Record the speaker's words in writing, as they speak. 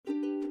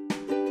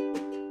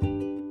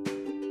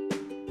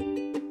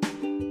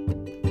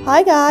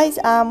Hi guys,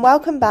 and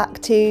welcome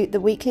back to the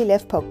Weekly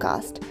Live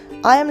podcast.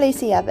 I am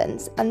Lucy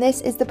Evans, and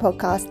this is the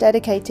podcast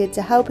dedicated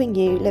to helping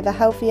you live a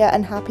healthier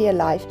and happier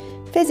life,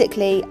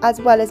 physically as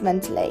well as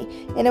mentally,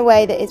 in a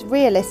way that is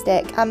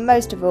realistic and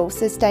most of all,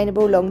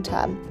 sustainable long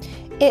term.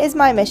 It is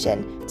my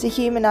mission to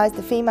humanise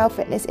the female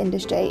fitness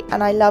industry,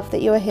 and I love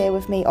that you are here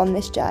with me on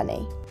this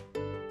journey.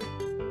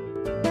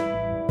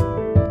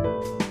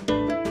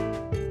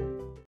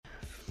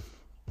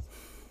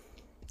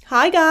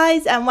 Hi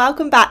guys, and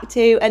welcome back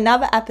to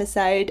another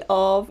episode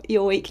of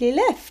your Weekly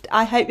Lift.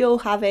 I hope you're all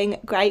having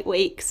great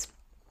weeks.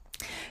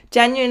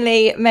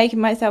 Genuinely making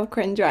myself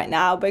cringe right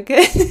now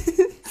because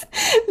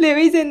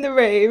Louis in the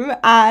room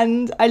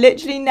and I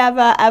literally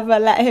never ever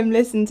let him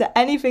listen to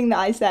anything that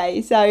I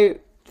say. So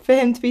for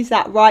him to be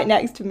sat right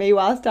next to me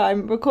whilst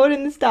I'm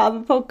recording the start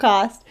of a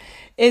podcast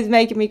is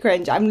making me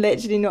cringe. I'm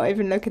literally not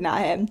even looking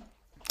at him.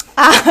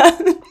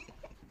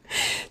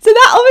 So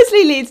that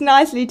obviously leads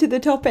nicely to the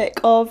topic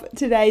of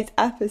today's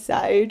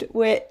episode,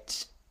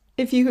 which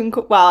if you can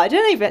well, I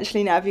don't even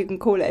actually know if you can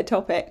call it a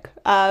topic.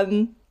 As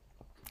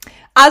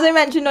I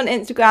mentioned on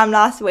Instagram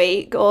last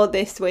week or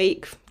this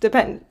week,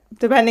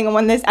 depending on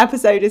when this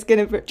episode is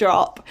going to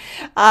drop,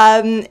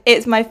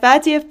 it's my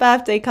 30th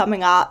birthday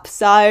coming up.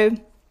 So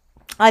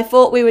I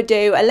thought we would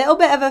do a little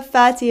bit of a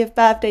 30th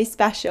birthday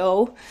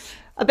special.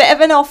 A bit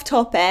of an off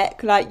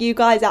topic, like you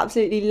guys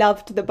absolutely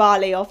loved the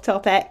Bali off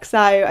topic, so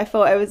I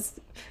thought it was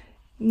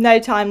no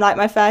time like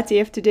my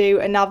 30th to do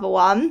another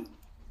one.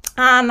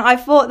 And I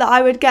thought that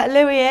I would get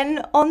Louis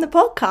in on the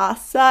podcast,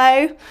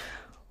 so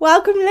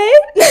welcome Lou.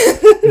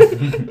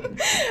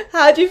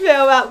 How do you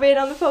feel about being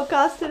on the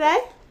podcast today?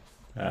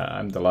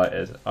 I'm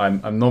delighted.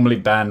 I'm normally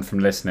banned from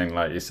listening,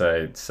 like you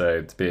say,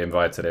 so to be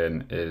invited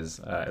in is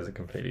a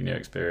completely new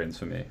experience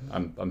for me.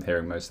 I'm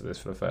hearing most of this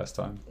for the first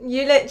time.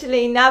 You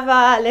literally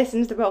never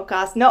listen to the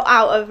podcast, not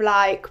out of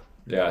like...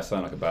 Yeah, I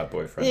sound like a bad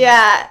boyfriend.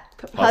 Yeah,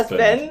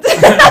 husband.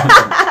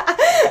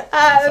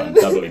 I sound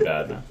doubly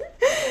bad now.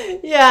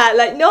 Yeah,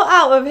 like not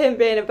out of him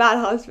being a bad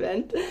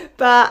husband,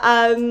 but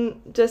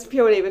just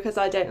purely because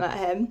I don't let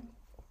him.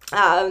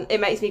 It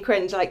makes me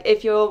cringe. Like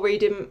if you're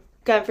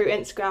going through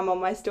Instagram on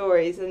my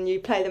stories and you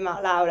play them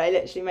out loud, I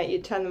literally make you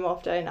turn them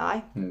off, don't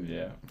I?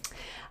 Yeah.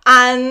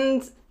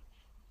 And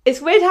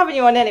it's weird having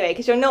you on anyway,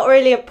 because you're not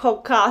really a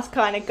podcast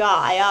kind of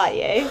guy, are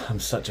you?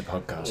 I'm such a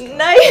podcast guy.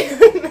 No,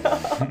 you're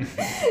not.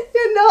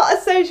 You're not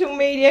a social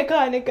media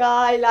kind of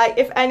guy. Like,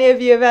 if any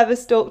of you have ever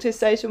stalked his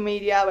social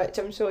media, which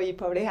I'm sure you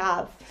probably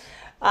have,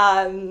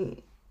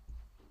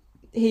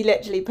 he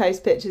literally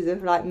posts pictures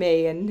of, like,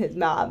 me and his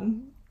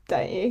mum,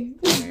 don't you?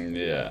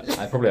 Yeah,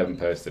 I probably haven't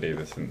posted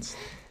either since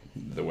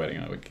the wedding,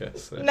 I would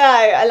guess. So.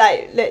 No,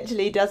 like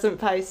literally doesn't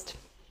post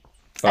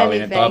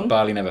anything.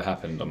 Bali never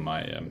happened on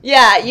my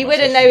yeah, you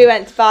wouldn't know we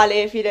went to Bali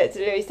if you looked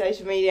at Louis'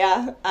 social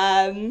media.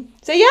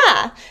 So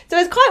yeah, so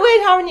it's quite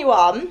weird having you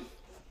on,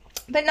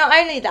 but not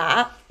only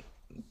that,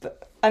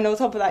 and on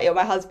top of that you're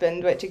my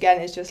husband, which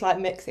again is just like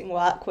mixing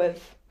work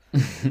with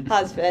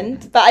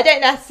husband, but I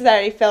don't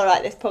necessarily feel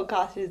like this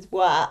podcast is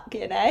work,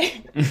 you know.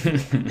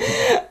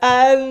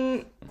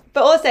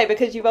 But also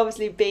because you've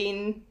obviously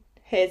been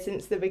here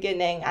since the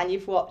beginning and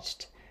you've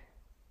watched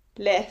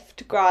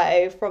Lift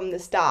grow from the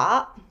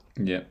start.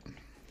 Yep.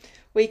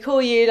 We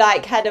call you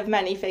like head of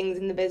many things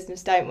in the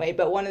business, don't we?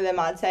 But one of them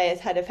I'd say is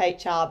head of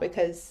HR,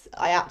 because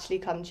I actually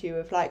come to you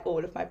with like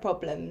all of my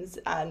problems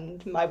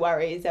and my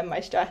worries and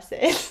my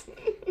stresses.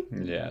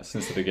 Yeah,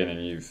 since the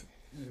beginning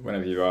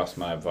whenever you've asked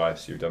my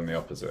advice, you've done the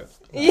opposite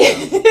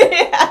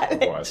yeah, of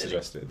what I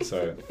suggested.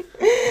 So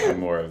I'm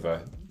more of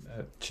a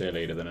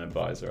cheerleader than an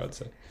advisor, I'd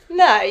say.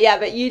 No, yeah,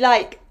 but you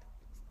like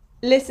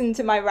listen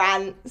to my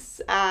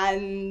rants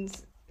and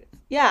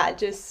yeah,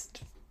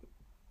 just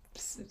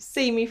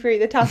see me through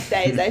the tough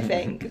days, I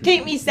think.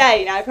 Keep me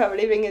sane, I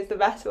probably think is the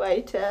best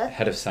way to...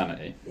 Head of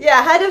sanity.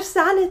 Yeah, head of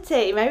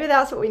sanity. Maybe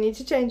that's what we need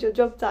to change your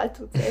job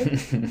title to.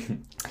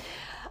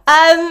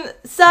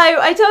 So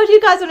I told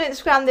you guys on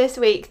Instagram this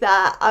week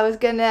that I was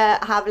going to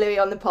have Louis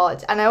on the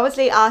pod, and I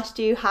obviously asked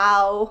you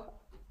how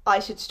I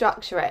should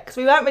structure it, because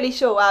we weren't really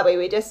sure, were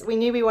we? We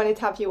knew we wanted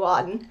to have you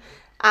on,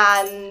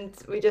 and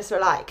we just were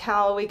like,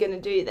 how are we going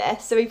to do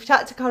this? So we've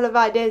chucked a couple of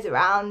ideas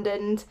around,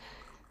 and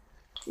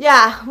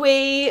yeah,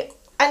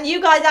 and you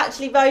guys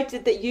actually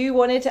voted that you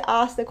wanted to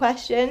ask the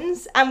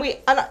questions, and do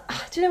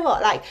you know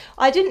what, like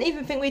I didn't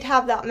even think we'd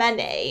have that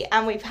many,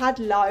 and we've had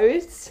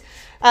loads.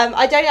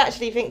 I don't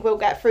actually think we'll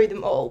get through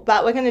them all,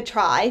 but we're going to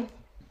try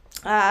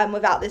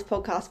without this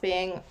podcast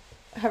being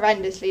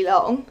horrendously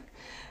long.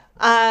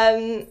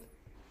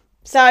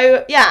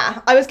 So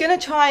yeah, I was going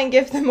to try and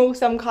give them all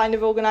some kind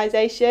of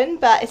organisation,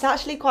 but it's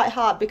actually quite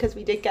hard because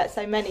we did get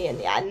so many in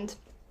the end.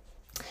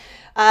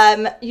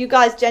 You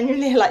guys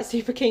genuinely are like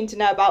super keen to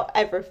know about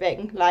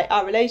everything, like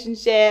our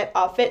relationship,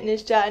 our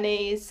fitness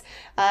journeys,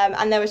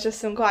 and there was just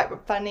some quite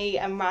funny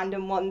and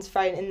random ones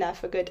thrown in there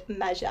for good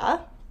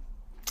measure.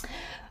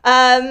 So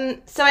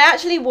I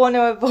actually want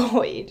to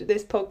avoid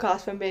this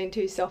podcast from being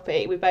too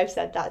soppy. We both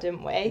said that,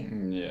 didn't we?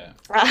 Yeah.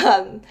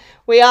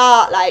 We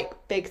are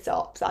like big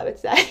sops, I would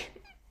say.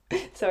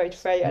 Sorry to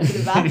throw you under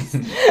the bus.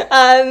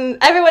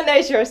 Everyone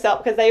knows you're a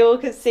sop because they all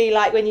could see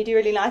like when you do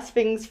really nice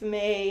things for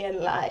me and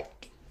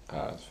like.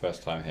 It's the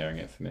first time hearing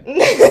it for me.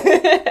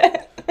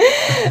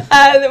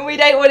 We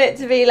don't want it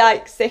to be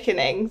like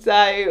sickening,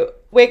 so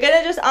we're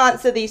gonna just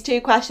answer these 2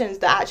 questions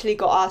that actually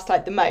got asked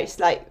like the most.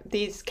 Like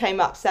these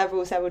came up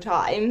several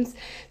times,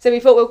 so we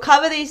thought we'll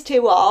cover these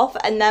 2 off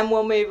and then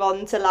we'll move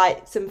on to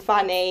like some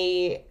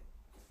funny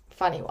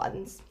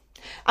ones.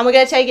 And we're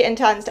going to take it in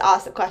turns to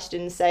ask the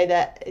questions so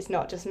that it's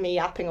not just me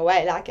yapping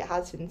away like it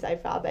has been so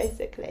far,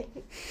 basically.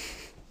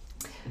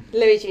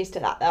 Louis used to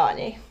that though, aren't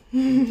you?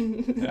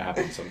 It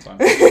happens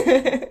sometimes.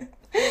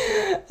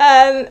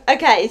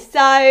 Okay,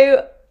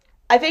 so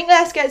I think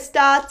let's get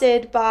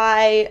started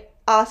by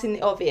asking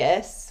the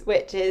obvious,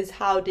 which is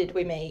how did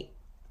we meet?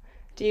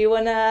 Do you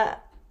want to...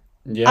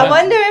 Yeah. I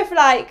wonder if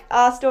like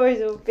our stories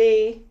will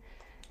be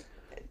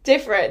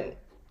different.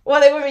 Well,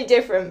 they wouldn't be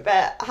different,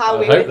 but I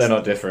hope they're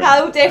not different.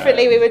 How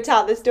differently we would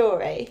tell the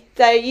story.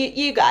 So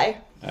you go.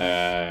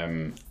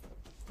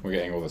 We're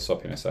getting all the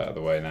soppiness out of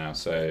the way now.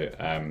 So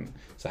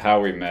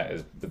how we met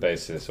is the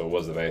basis, or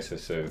was the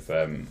basis of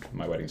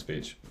my wedding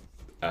speech,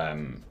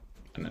 and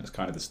it's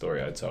kind of the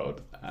story I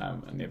told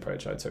and the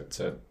approach I took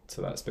to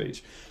that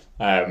speech.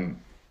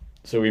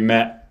 So we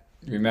met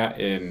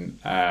in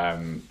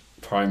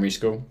primary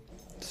school.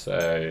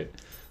 So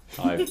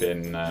I've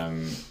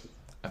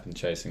been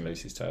chasing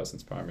Lucy's tail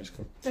since primary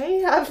school. No,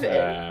 you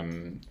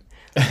haven't.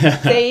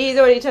 So he's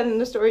already telling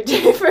the story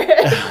different.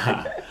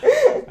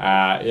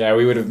 Yeah,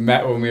 we would have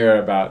met when we were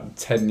about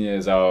 10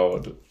 years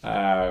old.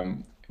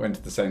 Went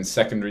to the same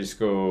secondary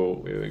school.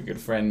 We were good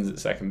friends at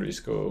secondary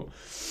school.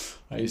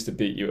 I used to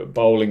beat you at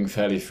bowling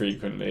fairly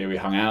frequently. We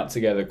hung out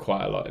together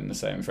quite a lot in the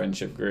same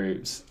friendship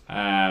groups.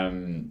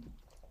 And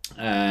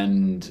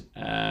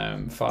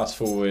fast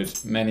forward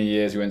many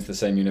years, we went to the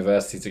same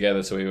university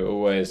together, so we were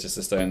always just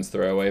a stone's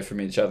throw away from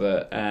each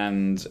other.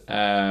 And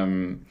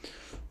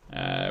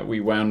we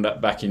wound up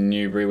back in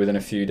Newbury within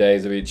a few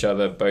days of each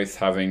other, both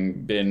having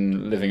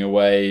been living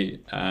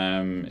away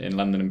in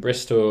London and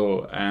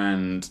Bristol.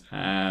 And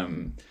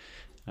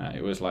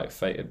it was like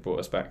fate had brought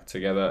us back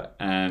together.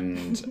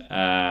 And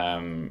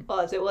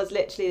it was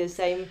literally the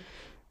same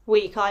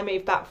week I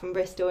moved back from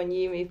Bristol and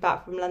you moved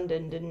back from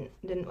London,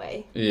 didn't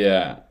we?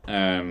 Yeah.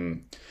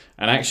 And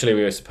actually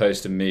we were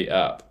supposed to meet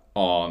up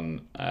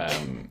on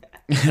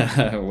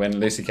when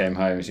Lucy came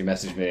home. She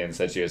messaged me and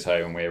said she was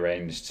home, and we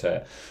arranged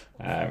to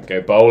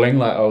go bowling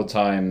like old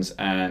times.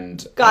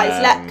 And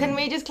guys, can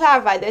we just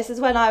clarify, this is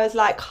when I was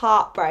like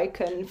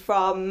heartbroken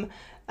from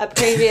a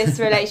previous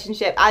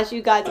relationship, as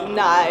you guys all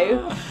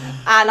know,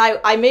 and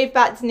I moved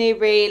back to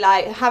Newbury,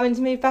 like having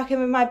to move back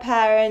in with my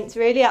parents,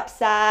 really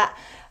upset.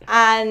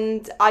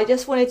 And I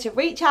just wanted to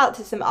reach out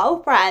to some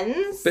old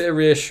friends. Bit of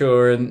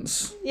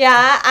reassurance.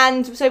 Yeah,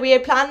 and so we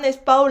had planned this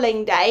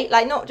bowling date,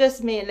 like not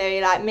just me and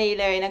Louis, like me,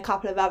 Louis and a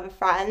couple of other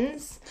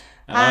friends.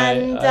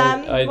 And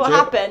what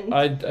happened?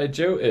 I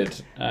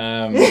jilted.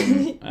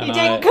 You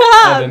didn't come.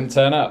 I didn't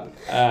turn up.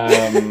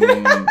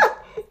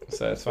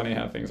 So it's funny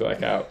how things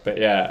work out. But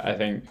yeah, I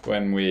think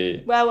when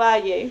we... Where were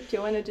you? Do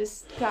you want to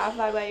just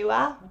clarify where you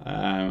were?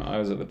 I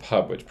was at the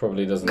pub, which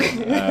probably doesn't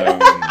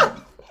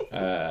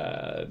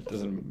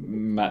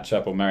match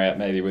up or marry up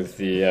maybe with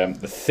the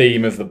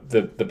theme of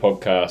the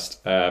podcast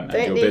and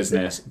your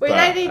business. We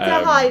don't need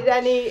to hide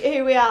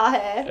who we are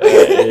here.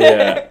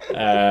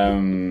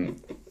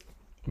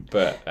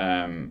 But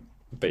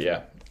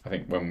yeah, I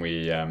think when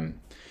we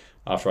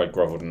after I'd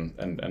grovelled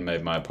and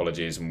made my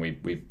apologies and we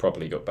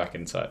properly got back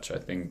in touch, I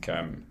think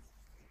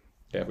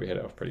we hit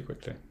it off pretty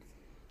quickly.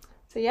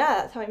 So yeah,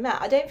 that's how we met.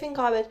 The only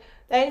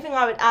thing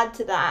I would add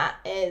to that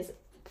is,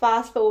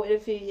 fast forward a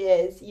few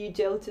years, you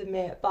jilted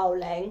me at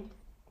bowling,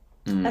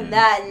 and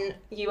then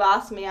you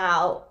asked me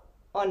out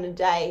on a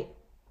date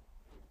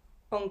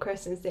on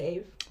Christmas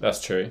Eve.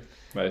 That's true.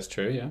 That is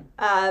true, yeah.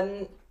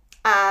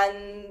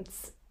 And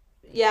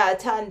yeah, I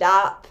turned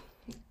up,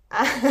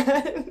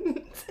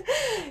 and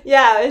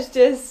yeah, it was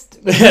just...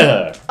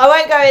 I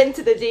won't go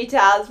into the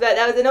details, but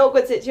there was an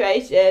awkward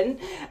situation,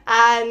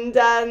 and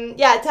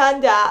I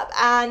turned up,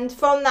 and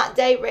from that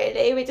date,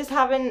 really, we just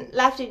haven't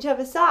left each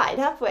other's side,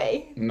 have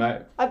we?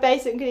 No. I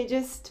basically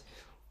just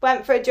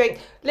went for a drink.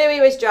 Louis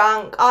was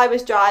drunk, I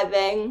was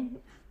driving.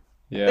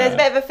 Yeah. There's a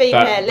bit of a theme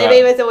here.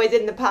 Louis was always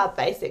in the pub,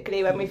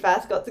 basically, when we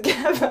first got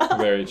together.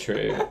 Very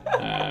true.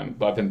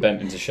 But I've been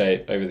bent into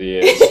shape over the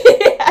years.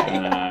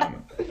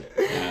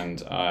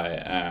 And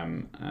I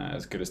am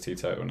as good as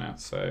teetotal now.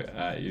 So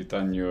you've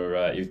done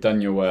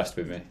your worst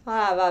with me. I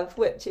have. I've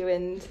whipped me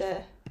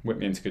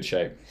into good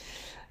shape.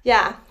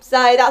 Yeah. So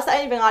that's the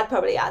only thing I'd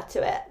probably add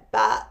to it.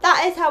 But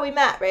that is how we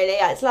met, really.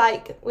 It's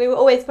like we were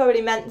always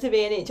probably meant to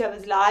be in each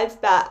other's lives,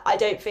 but I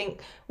don't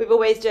think... We've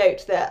always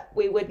joked that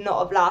we would not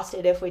have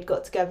lasted if we'd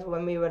got together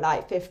when we were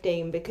like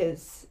 15,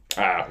 because...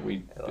 I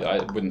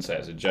wouldn't say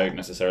it's a joke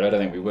necessarily. I don't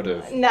think we would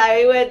have. No,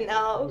 we wouldn't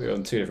have. We were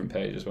on 2 different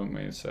pages, weren't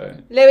we? So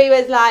Louis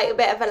was like a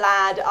bit of a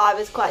lad. I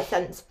was quite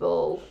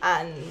sensible,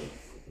 and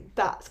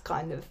that's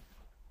kind of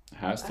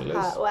How it still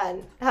how is. it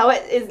went. How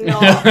it is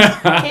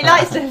not. He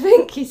likes to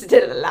think he's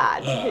still a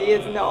lad. He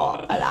is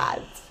not a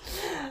lad.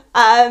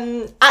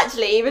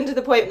 Actually, even to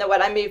the point that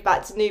when I moved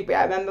back to Newbury,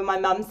 I remember my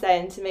mum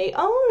saying to me,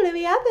 "Oh,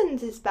 Louis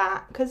Evans is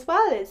back as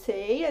well, is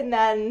he?" And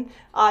then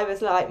I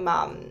was like,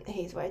 "Mum,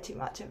 he's way too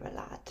much of a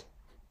lad."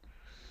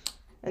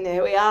 And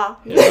here we are.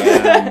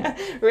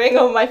 Ring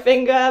on my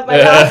finger, my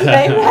last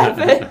name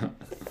Evans.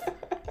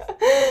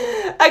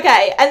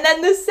 Okay, and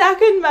then the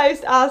second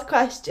most asked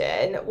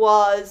question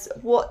was,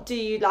 what do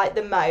you like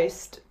the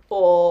most,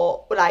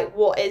 or like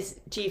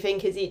do you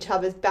think is each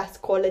other's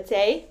best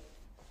quality?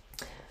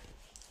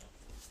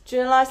 Do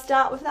you want to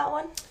start with that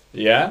one?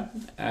 Yeah.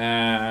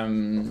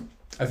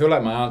 I feel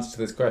like my answer to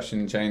this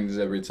question changes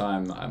every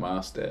time that I'm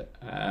asked it,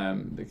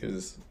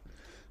 because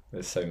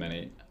there's so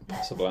many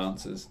possible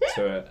answers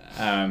to it.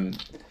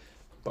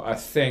 But I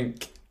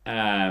think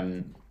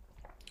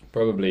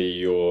probably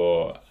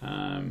your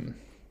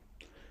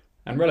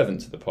and relevant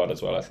to the pod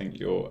as well. I think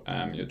your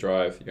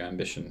drive, your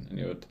ambition, and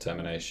your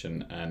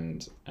determination,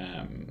 and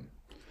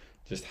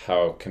just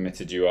how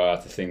committed you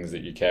are to things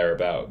that you care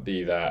about.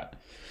 Be that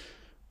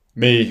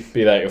me,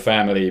 be that your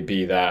family,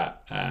 be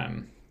that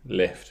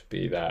lift,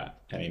 be that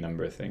any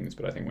number of things.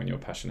 But I think when you're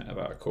passionate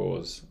about a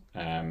cause,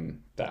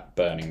 that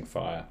burning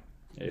fire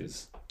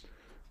is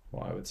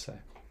what I would say.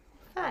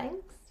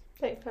 Thanks.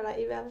 Don't feel like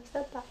you've ever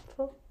said that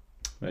before.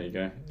 There you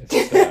go.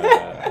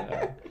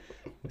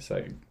 It's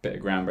like a bit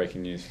of groundbreaking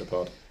news for the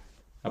pod.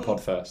 A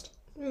pod first.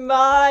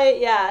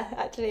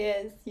 Actually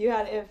is. You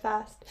had it in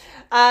first.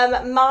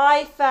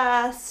 My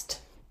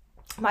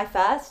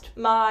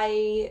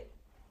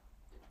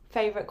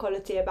favourite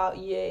quality about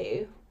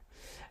you.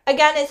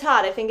 Again, it's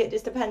hard. I think it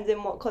just depends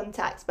in what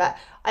context, but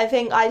I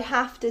think I'd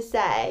have to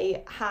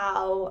say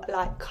how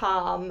like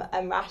calm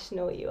and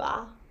rational you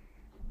are.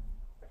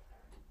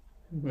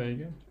 There you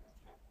go.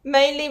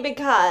 Mainly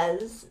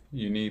because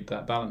you need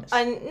that balance.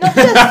 And not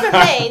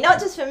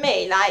just for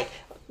me, like,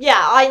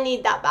 yeah, I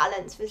need that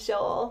balance for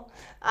sure.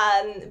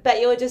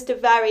 But you're just a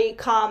very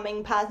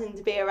calming person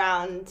to be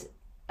around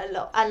a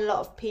lot, and a lot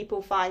of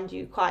people find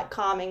you quite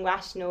calming,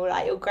 rational,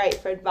 like you're great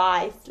for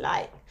advice,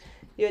 like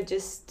you're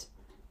just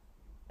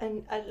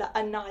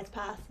a nice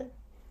person,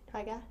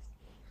 I guess.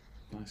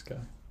 Nice guy.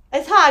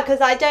 It's hard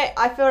because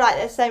I feel like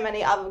there's so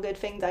many other good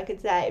things I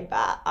could say,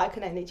 but I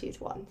can only choose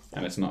one. So.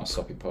 And it's not a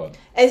soppy pod.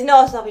 It's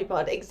not a soppy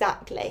pod,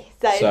 exactly.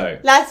 So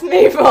let's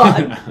move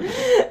on.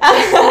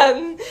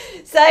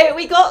 So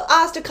we got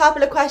asked a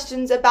couple of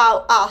questions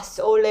about us,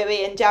 or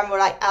Louis in general,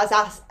 like as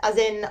us, as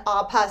in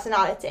our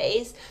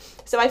personalities.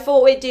 So I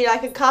thought we'd do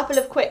like a couple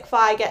of quick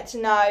fire get to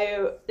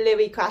know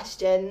Louis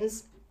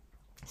questions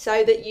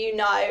so that you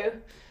know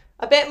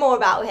a bit more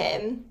about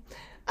him.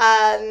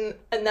 And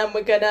then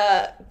we're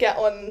gonna get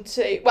on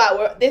to,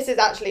 this is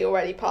actually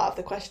already part of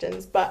the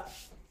questions, but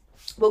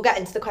we'll get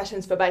into the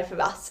questions for both of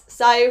us.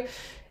 So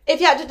if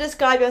you had to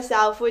describe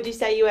yourself, would you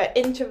say you were an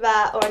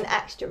introvert or an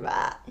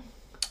extrovert?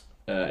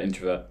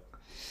 Introvert.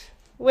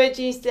 Would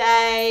you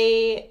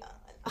say,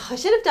 I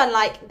should have done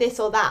like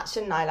this or that,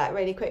 shouldn't I, like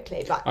really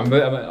quickly? But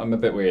I'm a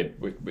bit weird,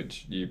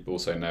 which you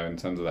also know in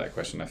terms of that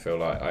question. I feel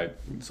like I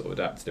sort of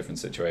adapt to different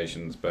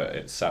situations, but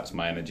it saps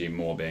my energy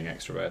more being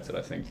extroverted.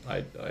 I think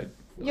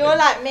You're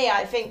like me.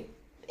 I think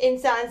in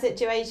certain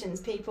situations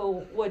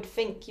people would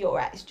think you're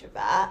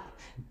extrovert,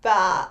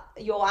 but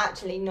you're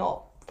actually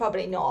not.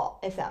 Probably not,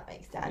 if that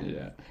makes sense.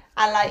 Yeah.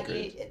 And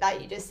Agreed.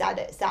 you just said,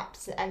 it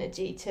saps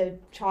energy to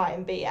try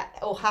and be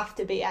or have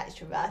to be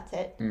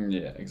extroverted.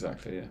 Yeah,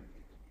 exactly. Yeah.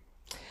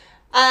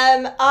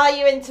 Are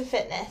you into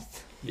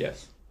fitness?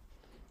 Yes.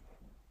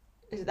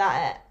 Is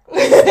that it?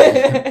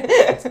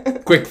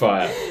 Quick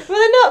fire. Well,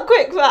 they're not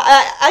quick fire.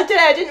 I don't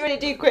know. I didn't really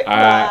do quick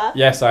fire.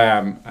 Yes, I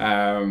am.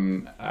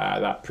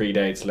 That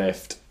predates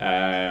lift.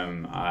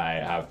 I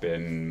have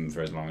been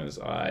for as long as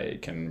I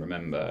can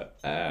remember.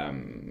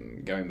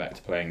 Going back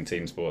to playing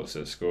team sports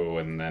at school,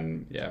 and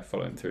then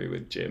following through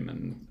with gym,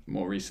 and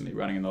more recently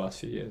running in the last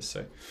few years.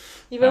 So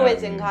you've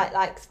always been quite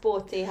like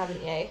sporty,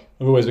 haven't you?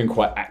 I've always been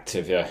quite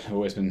active. Yeah, I've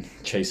always been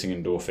chasing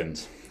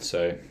endorphins.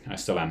 So I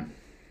still am.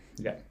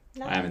 Yeah.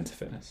 Nice. I am into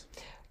fitness.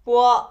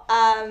 What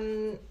are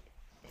you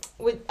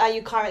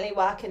currently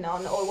working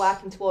on or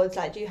working towards?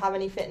 Like, do you have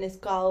any fitness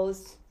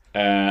goals?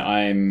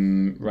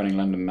 I'm running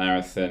London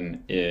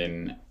Marathon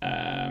in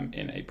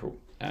April.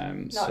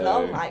 Not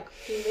long, like a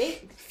few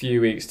weeks.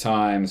 Few weeks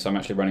time. So I'm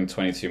actually running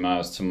 22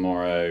 miles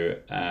tomorrow.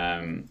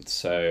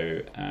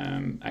 Actually,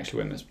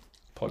 when this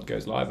pod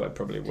goes live, I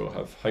probably will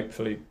have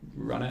hopefully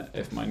run it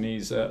if my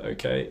knees are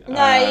okay.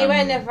 No, you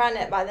won't have run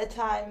it by the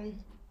time.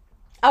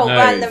 Oh, no,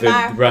 run the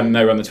marathon.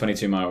 Run the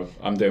 22 mile.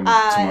 I'm doing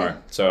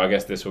tomorrow. So I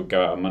guess this will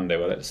go out on Monday,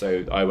 will it?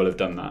 So I will have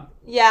done that.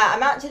 Yeah,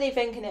 I'm actually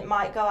thinking it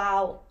might go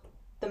out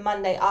the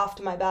Monday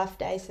after my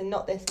birthday, so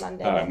not this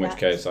Monday. In which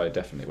case I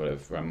definitely would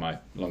have run my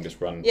longest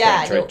run,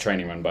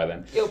 training run by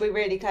then. You'll be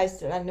really close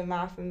to the London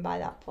Marathon by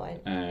that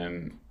point.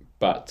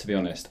 But to be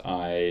honest,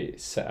 I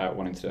set out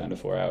wanting to do it under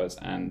 4 hours,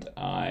 and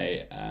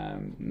I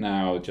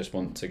now just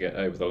want to get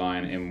over the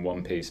line in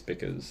one piece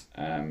because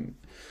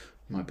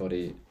my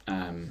body...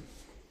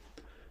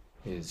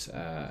 is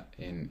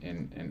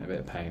in a bit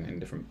of pain in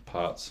different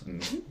parts,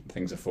 and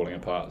things are falling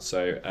apart.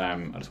 So I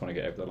just want to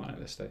get over the line at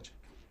this stage.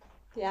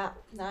 Yeah,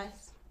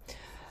 nice.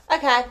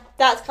 Okay,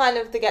 that's kind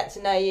of the get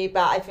to know you,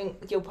 but I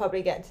think you'll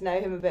probably get to know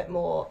him a bit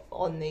more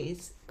on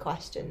these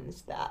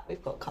questions that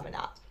we've got coming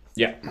up.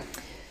 Yeah.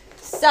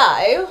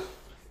 So,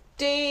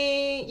 do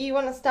you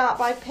want to start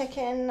by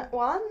picking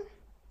one?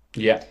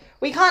 Yeah.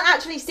 We can't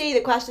actually see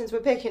the questions we're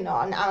picking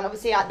on, and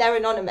obviously they're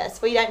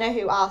anonymous. We don't know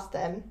who asked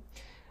them.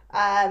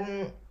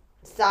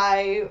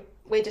 So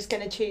we're just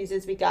going to choose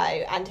as we go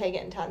and take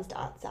it in turns to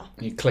answer.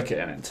 You click it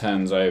and it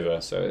turns over,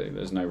 so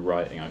there's no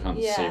writing. I can't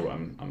Yeah. see what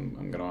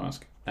I'm going to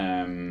ask.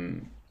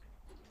 And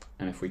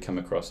if we come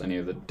across any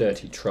of the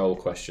dirty troll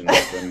questions,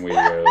 then we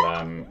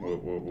will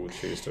we'll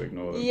choose to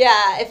ignore them.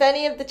 Yeah, if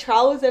any of the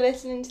trolls are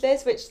listening to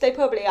this, which they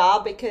probably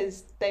are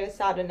because they were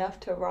sad enough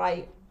to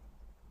write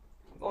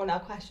all our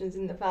questions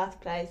in the first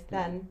place,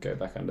 then Go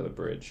back under the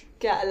bridge.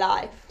 get a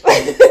life.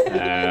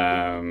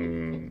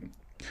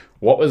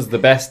 What was the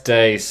best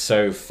day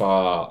so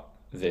far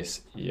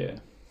this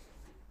year?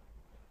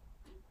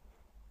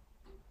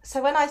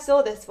 So when I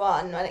saw this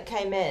one, when it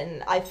came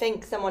in, I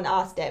think someone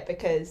asked it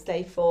because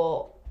they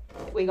thought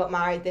we got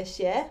married this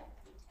year.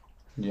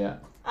 Yeah.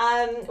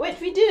 Which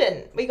we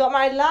didn't. We got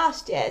married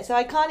last year, so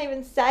I can't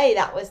even say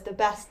that was the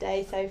best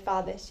day so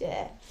far this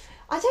year.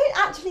 I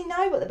don't actually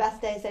know what the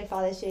best day so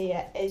far this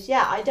year is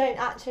yet. I don't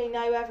actually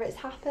know whether it's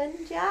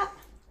happened yet.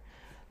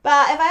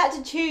 But if I had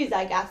to choose,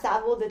 I guess,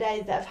 out of all the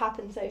days that have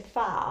happened so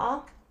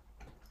far,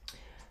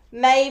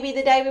 maybe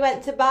the day we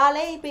went to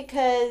Bali,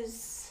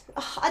 because,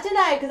 I don't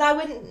know, because I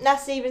wouldn't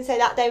necessarily even say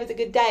that day was a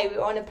good day. We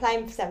were on a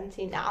plane for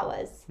 17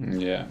 hours.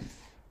 Yeah.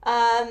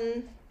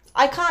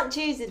 I can't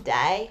choose a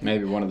day.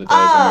 Maybe one of the days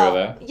when we were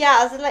there. Yeah,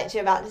 I was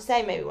literally about to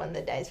say maybe one of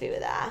the days we were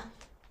there.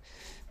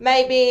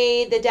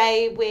 Maybe the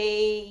day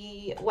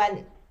we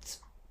went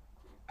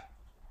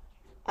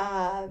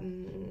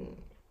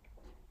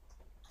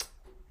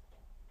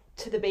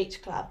to the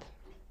beach club.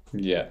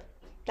 Yeah.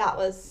 That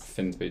was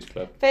Finn's Beach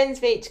Club. Finn's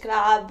Beach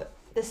Club.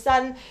 The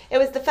sun, it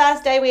was the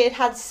first day we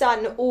had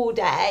sun all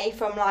day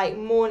from like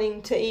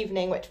morning to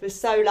evening, which was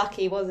so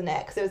lucky, wasn't it?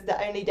 Because it was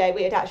the only day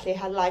we had actually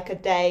had like a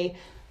day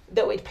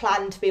that we'd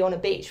planned to be on a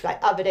beach. Like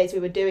other days we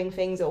were doing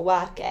things or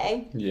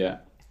working. Yeah.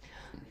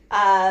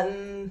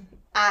 And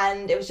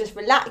it was just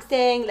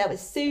relaxing. There was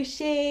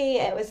sushi.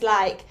 It was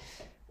like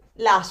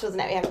lush,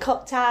 wasn't it? We had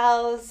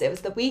cocktails. It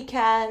was the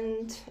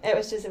weekend. It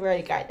was just a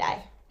really great day.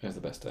 It was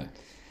the best day.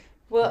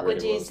 What really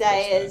would you was the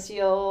say best is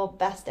your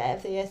best day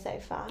of the year so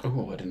far?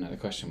 Oh, I didn't know the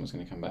question was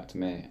going to come back to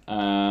me.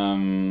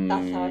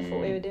 That's how I thought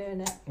we were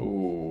doing it.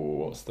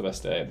 Oh, what's the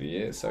best day of the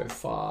year so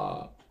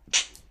far?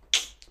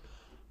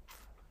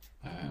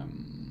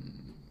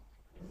 I'm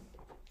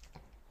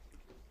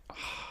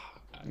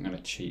going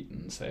to cheat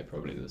and say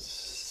probably the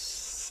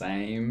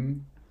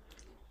same.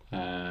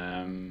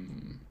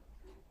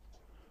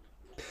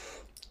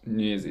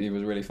 New Year's Eve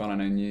was really fun. I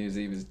know New Year's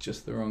Eve is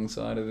just the wrong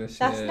side of this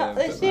year. That's not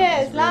this but year, that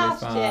was it's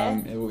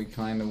last year. We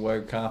kind of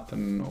woke up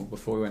and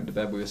before we went to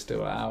bed we were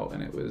still out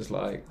and it was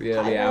like the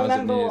early I hours of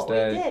remember New Year's what we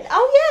Day. did.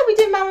 Oh yeah, we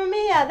did Mamma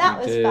Mia. That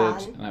We was did,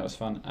 fun. and that was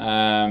fun.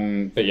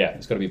 But yeah,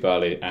 it's got to be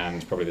Bali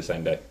and probably the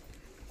same day.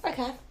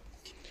 Okay.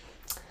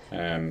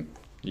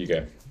 You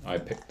go. I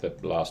picked the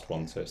last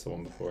one, so it's the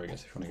one before, I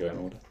guess, if you want to go in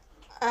order.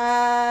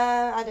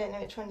 I don't know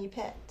which one you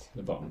picked.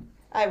 The bottom.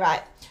 Oh,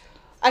 right.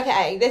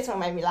 Okay, this one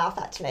made me laugh,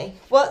 actually.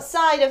 What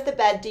side of the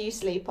bed do you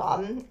sleep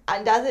on?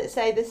 And does it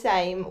say the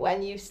same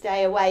when you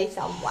stay away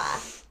somewhere?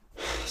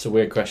 It's a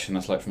weird question.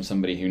 That's like from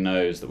somebody who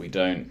knows that we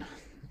don't.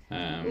 No,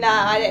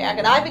 I don't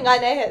reckon. I think I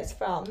know who it's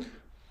from.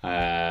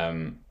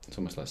 It's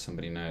almost like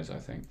somebody knows, I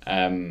think.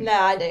 No,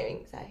 I don't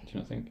think so. Do you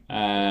not think?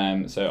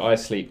 So I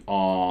sleep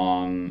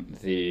on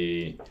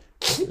the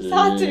It's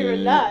hard to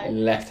even know.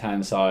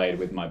 left-hand side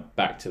with my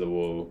back to the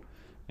wall,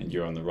 and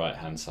you're on the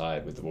right-hand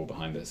side with the wall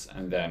behind us.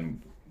 And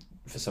then,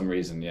 for some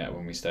reason,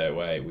 when we stay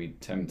away, we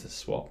tend to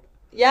swap.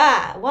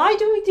 Yeah, why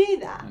do we do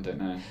that? I don't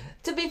know.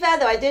 To be fair,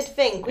 though, I did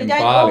think we In don't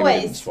Bali, we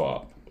didn't always...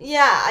 swap.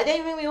 Yeah, I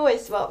don't think we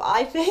always swap.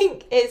 I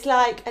think it's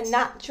like a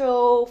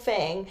natural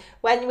thing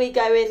when we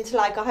go into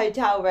like a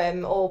hotel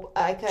room or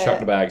like a... Chuck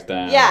the bags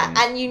down. Yeah,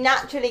 and you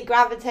naturally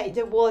gravitate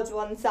towards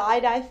one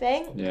side, I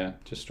think. Yeah,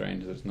 just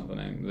strange that it's not the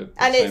name. The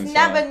And same it's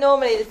never side.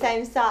 normally the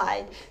same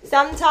side.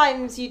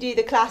 Sometimes you do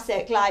the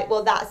classic, like,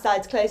 well, that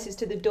side's closest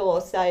to the door,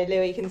 so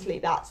Louis can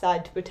sleep that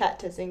side to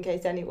protect us in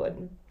case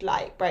anyone,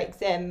 like,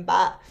 breaks in.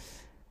 But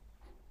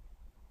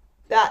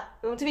that,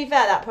 well, to be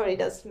fair, that probably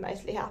does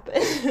mostly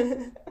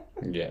happen.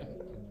 Yeah.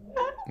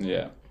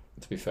 Yeah.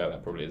 To be fair,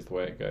 that probably is the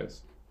way it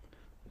goes.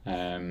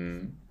 How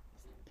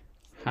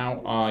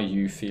are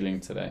you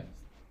feeling today?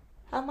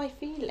 How am I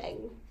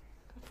feeling?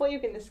 I thought you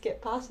were going to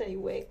skip past any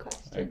weird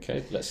questions.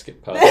 Okay, let's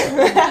skip past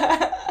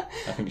that.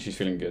 I think she's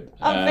feeling good.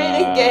 I'm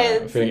feeling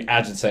good. I'm feeling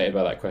agitated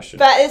by that question.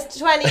 But it's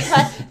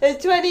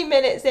 20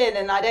 minutes in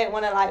and I don't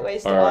want to like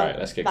waste it All on right,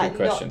 let's get like,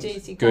 good not questions.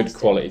 juicy Good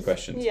questions. quality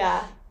questions.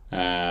 Yeah.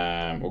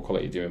 What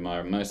quality do you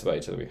admire most about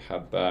each other? We've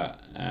had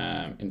that.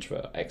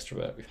 Introvert,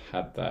 extrovert, we've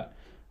had that.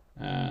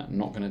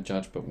 Not going to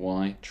judge, but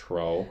why?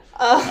 Troll.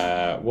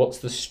 What's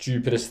the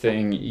stupidest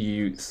thing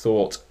you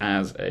thought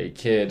as a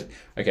kid?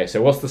 Okay,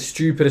 so what's the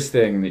stupidest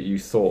thing that you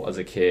thought as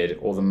a kid,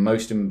 or the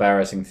most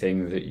embarrassing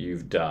thing that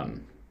you've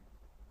done?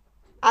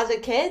 As a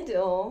kid,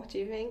 or do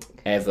you think?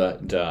 Ever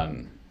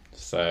done.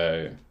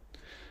 So,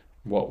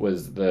 what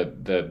was the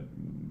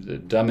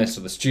dumbest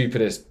or the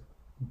stupidest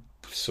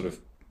sort of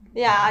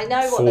I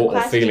know what the thought or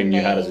question feeling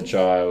you had means. as a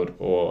child,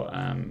 or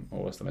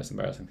what's the most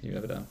embarrassing thing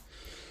you've ever done?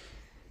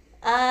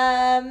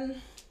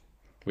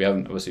 We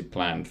haven't obviously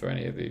planned for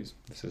any of these.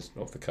 This is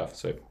off the cuff,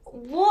 so.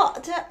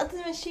 What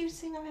the most stupid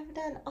thing I've ever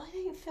done? I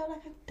don't feel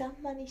like I've done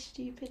many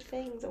stupid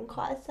things. I'm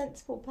quite a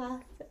sensible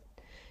person.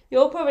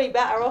 You're probably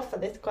better off for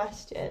this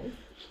question.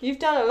 You've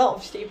done a lot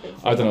of stupid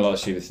things. I've done a lot of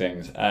stupid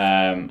things.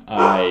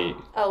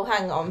 Oh,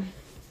 hang on.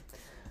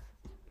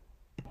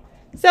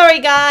 Sorry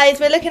guys,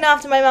 we're looking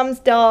after my mum's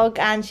dog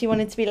and she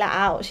wanted to be let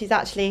out. She's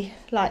actually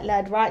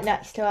led right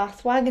next to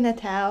us, wagging her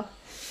tail.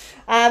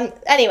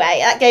 Anyway,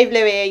 that gave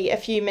Louis a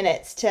few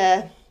minutes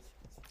to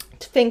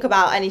think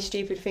about any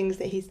stupid things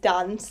that he's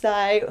done.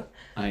 So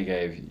I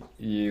gave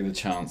you the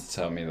chance to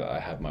tell me that I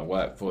had my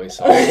work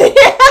voice on,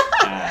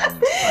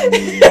 and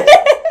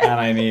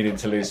I needed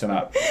to loosen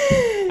up.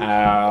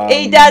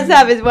 He does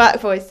have his work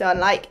voice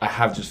on. I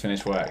have just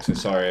finished work, so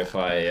sorry if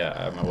I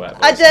have my work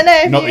voice. I don't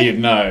know. Not that you'd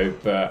know,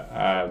 but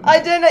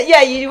I don't know.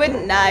 Yeah, you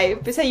wouldn't know.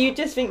 But so you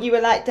just think you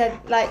were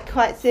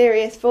quite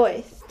serious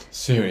voiced.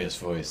 Serious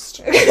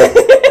voiced.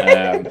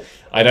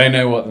 I don't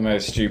know what the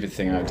most stupid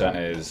thing I've done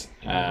is.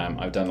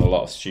 I've done a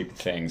lot of stupid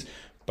things,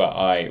 but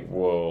I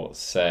will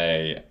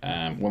say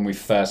when we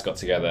first got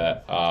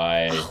together,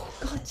 I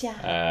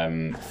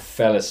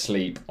fell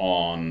asleep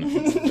on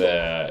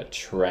the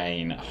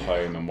train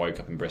home and woke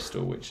up in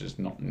Bristol, which is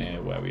not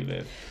near where we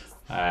live.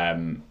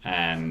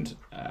 And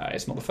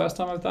it's not the first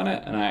time I've done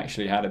it, and I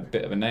actually had a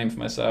bit of a name for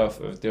myself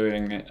of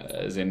doing it,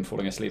 as in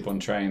falling asleep on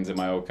trains in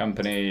my old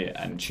company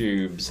and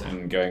tubes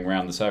and going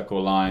around the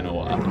Circle line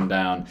or up and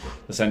down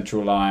the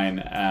Central line.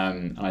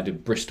 And I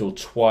did Bristol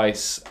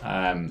twice.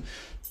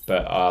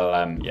 But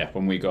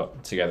when we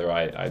got together,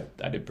 I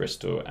did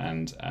Bristol,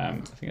 and I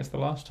think it's the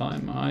last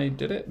time I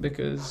did it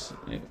because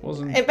it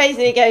wasn't. It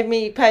basically gave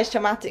me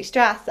post-traumatic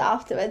stress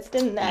afterwards,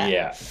 didn't it?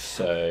 Yeah.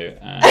 So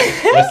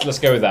let's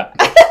go with that.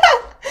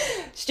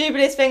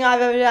 Stupidest thing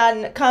I've ever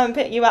done, come and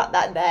pick you up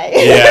that day.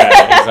 Yeah,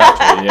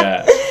 exactly,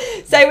 yeah.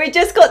 So we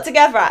just got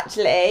together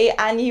actually,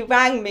 and you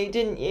rang me,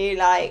 didn't you,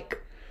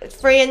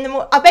 3 in the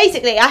morning.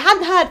 Basically, I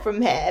hadn't heard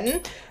from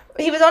him.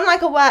 He was on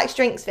a work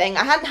drinks thing.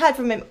 I hadn't heard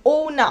from him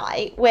all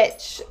night,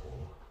 which,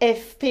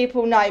 if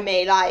people know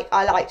me, I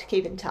like to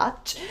keep in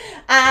touch.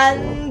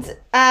 And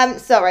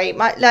sorry,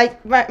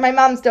 my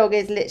mum's dog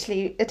is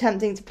literally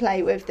attempting to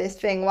play with this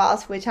thing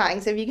whilst we're chatting.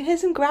 So if you can hear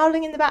some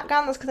growling in the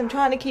background, that's because I'm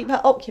trying to keep her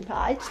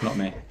occupied. It's not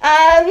me.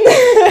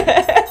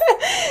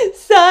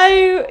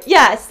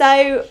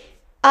 So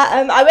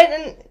I went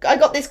and I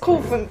got this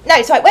call so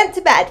I went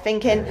to bed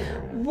thinking,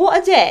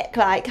 what a dick,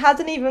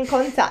 hasn't even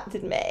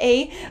contacted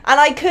me. And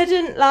I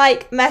couldn't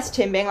message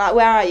him being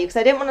where are you, because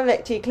I didn't want to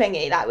look too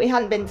clingy, we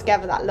hadn't been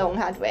together that long,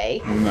 had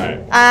we?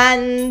 No.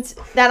 And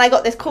then I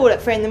got this call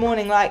at 3 in the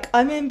morning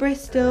I'm in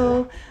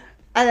Bristol.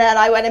 And then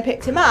I went and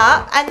picked him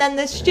up, and then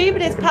the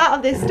stupidest part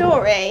of this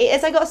story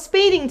is I got a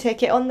speeding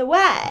ticket on the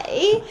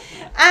way,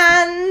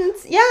 and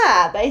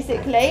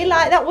basically,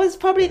 that was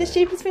probably the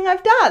stupidest thing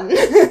I've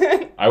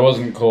done. I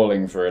wasn't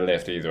calling for a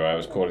lift either. I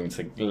was calling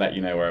to let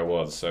you know where I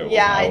was. So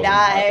I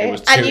know.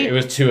 It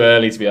was too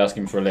early to be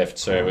asking for a lift,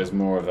 so it was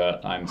more of a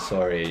I'm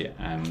sorry,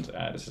 and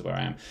this is where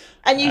I am.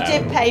 And you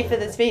did pay for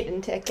the speeding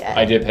ticket.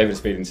 I did pay for the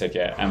speeding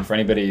ticket, and for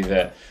anybody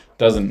that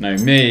doesn't know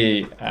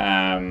me,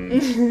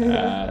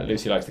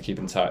 Lucy likes to keep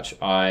in touch.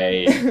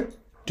 I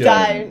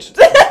don't.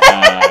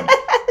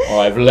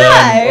 I've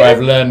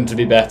learned to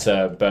be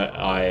better, but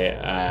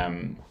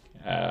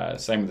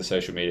same with the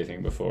social media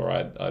thing before.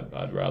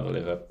 I'd rather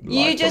live a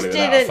life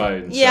without a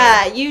phone.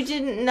 You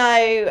didn't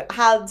know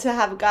how to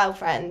have a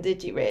girlfriend,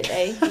 did you?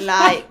 Really?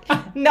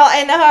 Not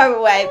in a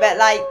horrible way, but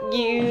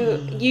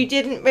you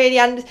didn't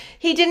really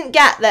he didn't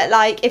get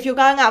that. If you're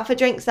going out for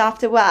drinks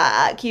after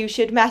work, you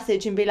should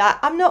message and be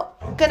I'm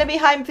not gonna be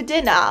home for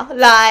dinner.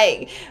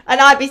 And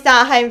I'd be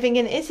sat at home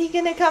thinking, is he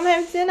gonna come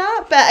home for dinner?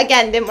 But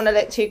again, didn't want to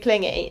look too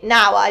clingy.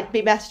 Now I'd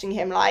be messaging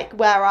him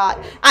where are.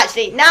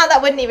 Actually, now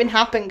that wouldn't even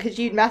happen because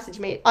you'd message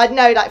me. I'd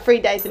know 3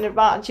 days in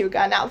advance you were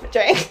going out for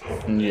drinks.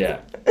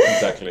 Yeah,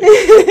 exactly.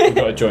 We've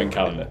got a joint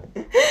calendar.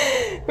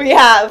 We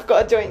have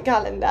got a joint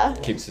calendar.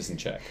 Keeps us in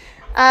check.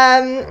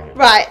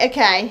 Right,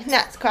 okay,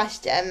 next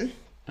question.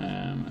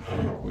 I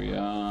think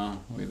are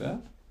we there?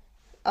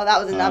 Oh,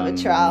 that was another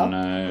troll.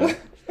 No.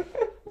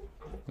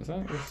 Was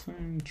that the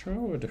same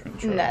troll or a different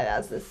troll? No,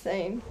 that's the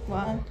same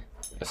one.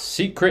 A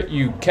secret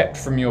you kept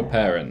from your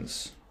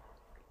parents.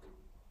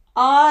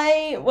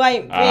 I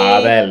won't be.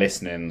 They're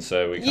listening,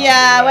 so we can't.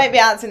 Yeah, I won't be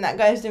answering that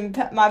question.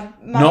 My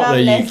Not that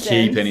listens. You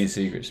keep any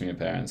secrets from your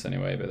parents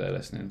anyway, but they're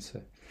listening.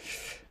 So,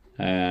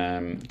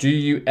 do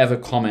you ever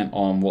comment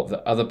on what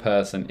the other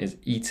person is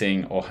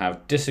eating or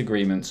have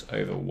disagreements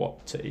over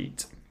what to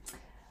eat?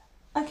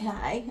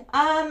 Okay.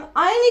 I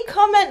only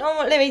comment on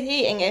what Louis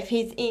eating if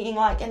he's eating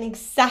like an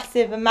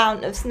excessive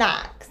amount of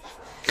snacks,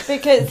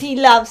 because he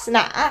loves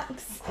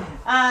snacks.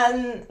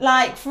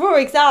 Like, for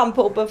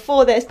example,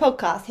 before this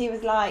podcast, he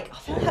was like, I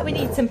feel like we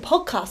need some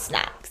podcast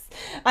snacks.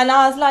 And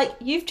I was like,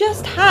 you've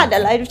just had a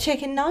load of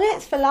chicken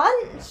nuggets for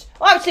lunch.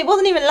 Well, actually, it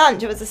wasn't even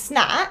lunch, it was a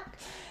snack.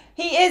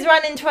 He is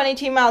running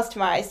 22 miles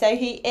tomorrow, so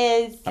he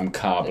is... I'm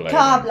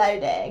carb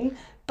loading.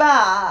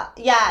 But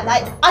yeah,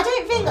 like, I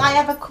don't think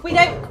I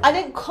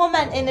don't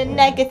comment in a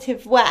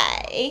negative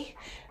way,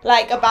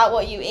 like, about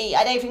what you eat.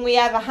 I don't think we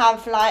ever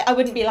have, like, I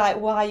wouldn't be like,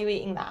 why are you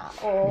eating that?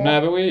 Or...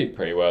 No, but we eat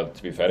pretty well,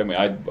 to be fair, don't we?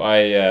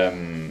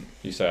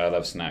 You say I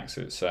love snacks.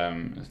 It's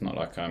not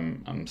like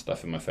I'm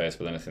stuffing my face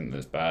with anything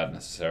that's bad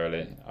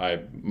necessarily.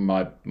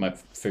 My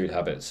food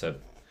habits are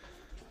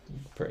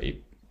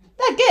pretty...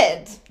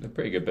 They're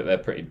pretty good, but they're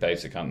pretty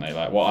basic, aren't they?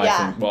 Like, what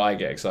I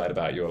get excited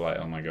about, you're like,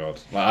 oh my god.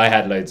 Like, I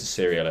had loads of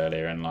cereal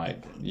earlier, and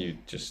like, you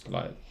just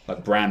like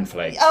bran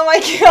flakes. Oh my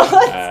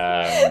god.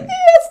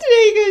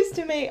 Yesterday he goes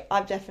to me,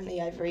 I've definitely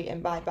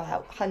overeaten by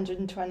about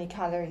 120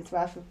 calories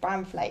worth of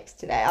bran flakes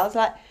today. I was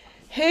like,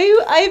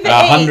 who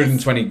overeats?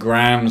 120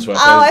 grams worth.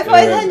 Oh, I thought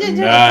it was 120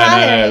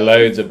 calories. No,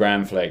 loads of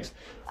bran flakes.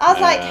 I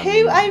was like,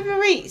 who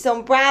overeats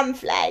on bran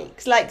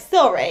flakes? Like,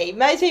 sorry,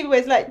 most people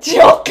with like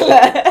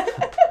chocolate.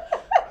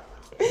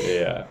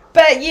 Yeah.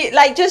 But you,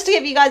 like, just to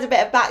give you guys a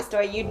bit of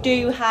backstory, you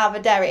do have a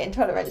dairy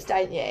intolerance,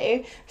 don't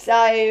you? So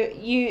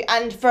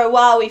and for a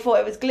while we thought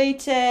it was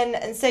gluten,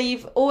 and so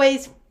you've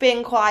always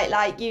been quite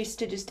like used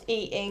to just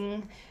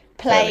eating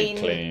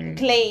clean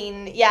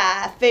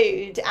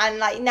food, and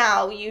like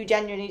now you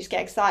genuinely just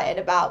get excited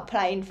about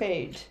plain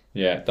food.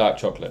 Yeah, dark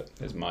chocolate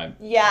is my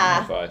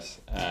advice.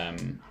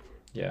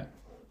 Yeah.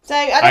 So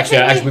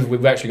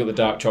we've actually got the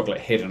dark chocolate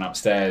hidden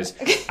upstairs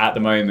at the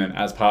moment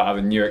as part of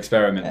a new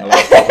experiment in the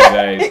last couple of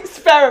days.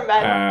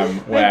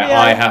 Where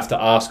I have to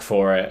ask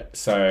for it,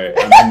 so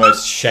I'm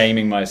almost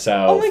shaming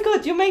myself. Oh my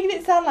god, you're making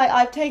it sound like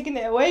I've taken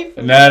it away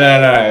from you. No.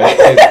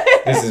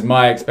 This is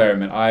my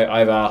experiment.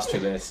 I've asked for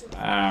this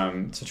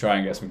to try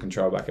and get some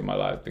control back in my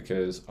life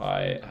because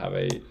I have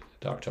a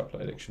dark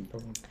chocolate addiction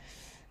problem.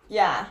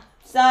 Yeah.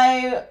 So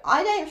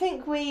I don't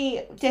think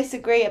we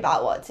disagree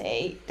about what to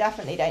eat.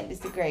 Definitely don't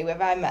disagree. We're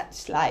very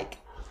much like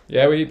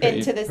we eat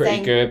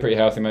pretty good, pretty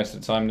healthy most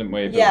of the time, don't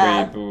we?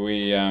 But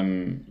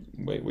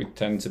we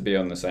tend to be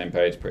on the same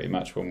page pretty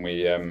much when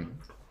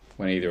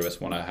either of us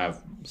want to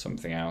have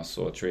something else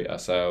or treat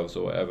ourselves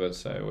or whatever.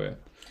 So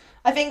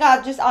I think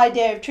our just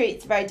idea of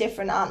treats are very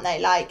different, aren't they?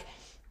 Like,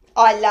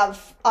 I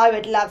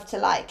would love to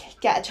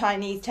like get a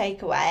Chinese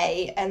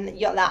takeaway, and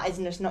that is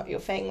just not your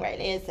thing,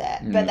 really, is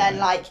it? But then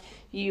like,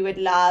 you would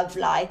love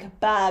like a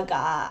burger,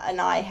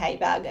 and I hate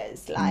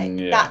burgers, like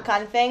that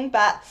kind of thing.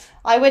 But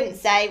I wouldn't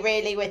say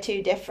really we're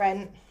too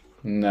different.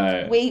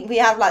 No. We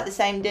have like the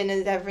same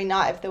dinners every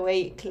night of the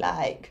week.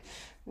 Like,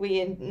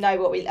 we know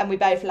what and we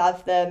both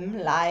love them.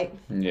 Like,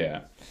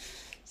 yeah.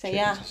 So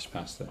chicken sausage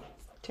pasta.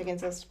 Chicken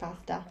sausage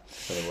pasta.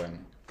 For the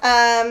win.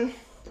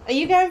 Are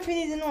you going through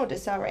these in order?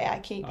 Sorry,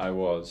 I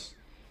was,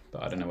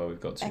 but I don't know where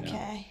we've got to now.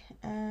 Okay.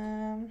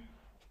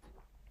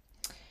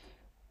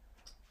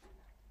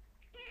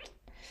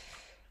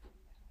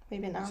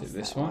 We've been asked. Is it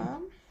this that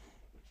one?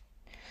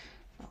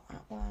 Not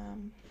that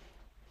one.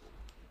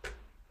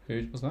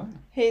 Who was that?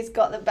 Who's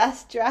got the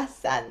best dress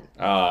scent?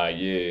 Ah,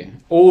 you.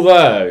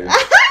 Although,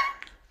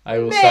 I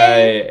will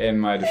say in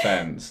my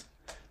defence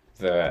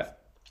that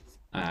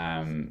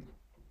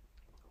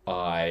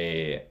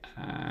I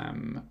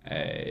am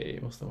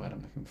what's the word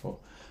I'm looking for?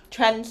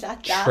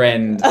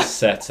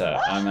 Trendsetter.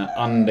 I'm an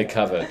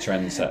undercover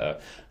trendsetter.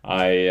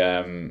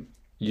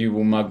 You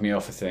will mug me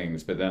off for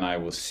things, but then I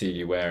will see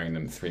you wearing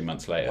them 3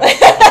 months later.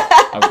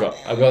 I've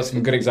got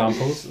some good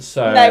examples.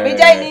 So no, we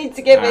don't need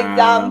to give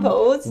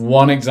examples.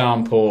 One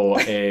example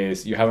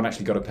is you haven't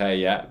actually got a pair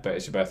yet, but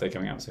it's your birthday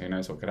coming up, so who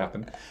knows what could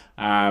happen.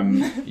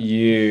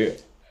 You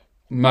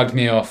mugged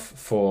me off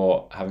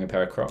for having a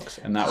pair of Crocs,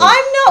 and that was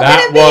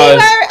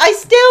I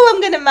still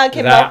am going to mug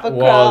him off for Crocs.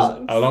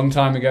 That was a long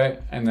time ago,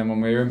 and then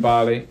when we were in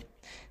Bali.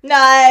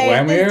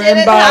 When we were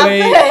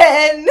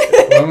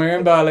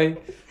in Bali,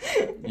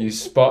 you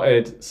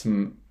spotted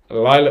some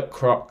lilac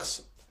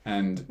Crocs,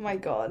 and my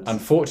God,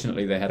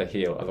 unfortunately they had a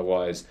heel.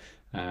 Otherwise,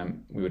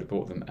 we would have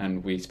bought them.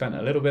 And we spent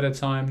a little bit of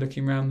time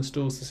looking around the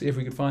stalls to see if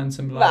we could find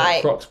some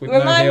lilac Crocs with no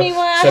heel. Remind me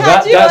why I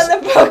had you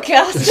on the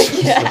podcast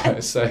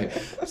again. So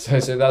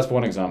that's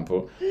one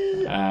example.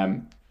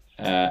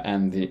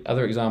 And the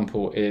other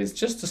example is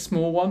just a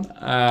small one,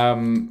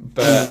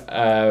 but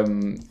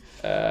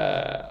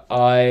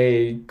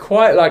I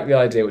quite like the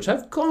idea, which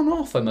I've gone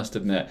off, I must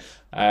admit,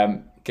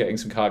 getting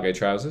some cargo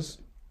trousers.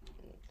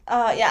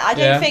 I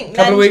don't think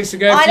a few weeks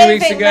ago.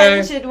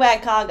 Men should wear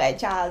cargo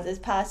trousers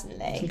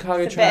personally. Some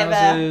cargo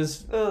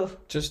trousers,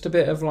 just a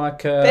bit of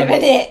like a bit of a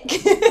nick.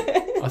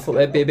 I thought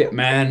they'd be a bit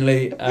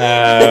manly,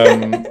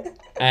 and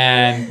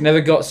never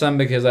got some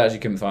because I actually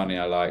couldn't find any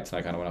I liked, and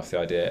I kind of went off the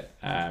idea.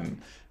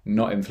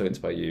 Not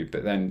influenced by you,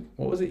 but then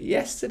what was it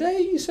yesterday?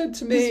 You said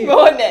to me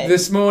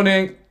this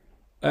morning.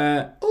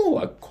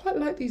 I quite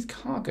like these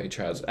cargo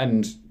trousers.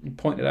 And you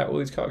pointed out all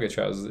these cargo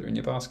trousers that are in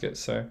your basket.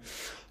 So,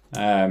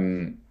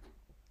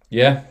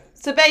 yeah.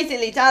 So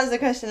basically, to answer the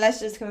question,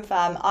 let's just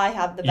confirm I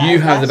have the better You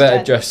have the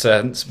better dress dress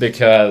sense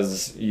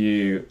because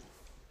you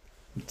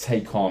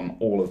take on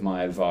all of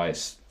my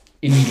advice,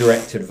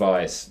 indirect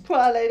advice.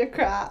 What a load of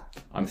crap.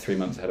 I'm 3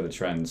 months ahead of the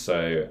trend,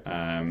 so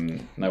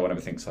no one ever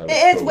thinks I look It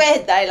is cool.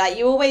 weird though, like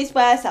you always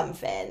wear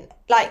something.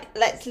 Like,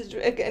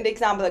 an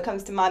example that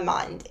comes to my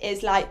mind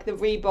is like the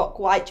Reebok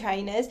white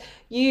trainers.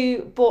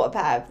 You bought a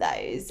pair of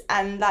those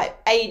and like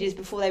ages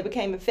before they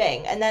became a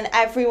thing, and then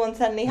everyone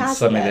suddenly has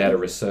them. Suddenly they had a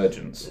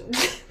resurgence.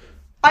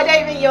 I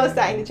don't think you're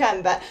setting the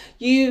trend, but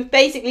you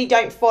basically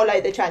don't follow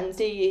the trends,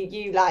 do you?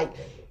 You like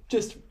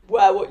just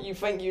wear what you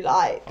think you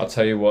like. I'll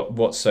tell you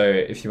what. So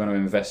if you want to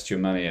invest your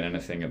money in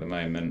anything at the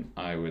moment,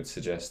 I would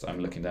suggest. I'm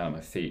looking down at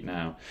my feet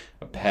now.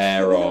 A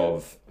pair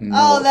of they're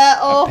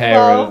awful. A pair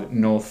of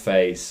North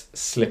Face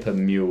slipper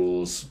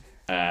mules.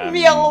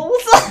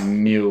 Mules.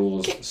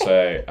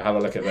 So have a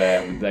look at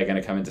them. They're going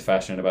to come into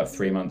fashion in about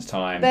 3 months'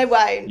 time. They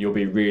won't. You'll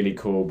be really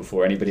cool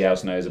before anybody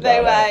else knows about They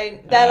it.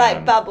 won't. They're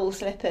like bubble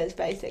slippers,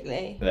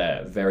 basically.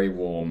 They're very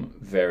warm,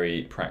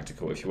 very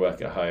practical. If you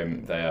work at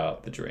home, they are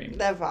the dream.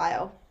 They're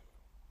vile.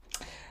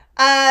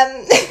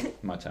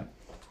 My turn.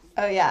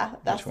 Oh yeah,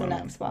 that's Which the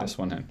next one. This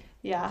one here.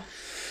 Yeah.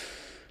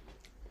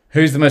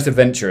 Who's the most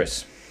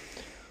adventurous?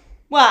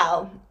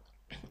 Well,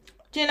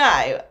 do you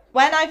know,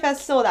 when I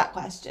first saw that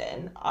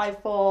question, I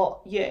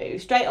thought you.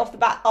 Straight off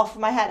of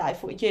my head, I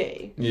thought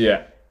you.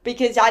 Yeah.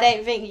 Because I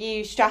don't think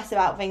you stress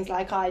about things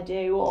like I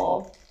do,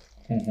 or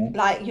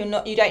like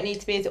you don't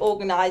need to be as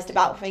organised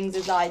about things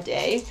as I do.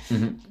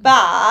 Mm-hmm.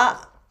 But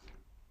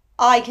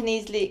I could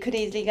easily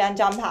go and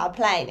jump out of a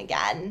plane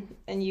again,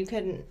 and you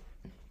couldn't.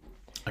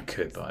 I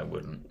could, but I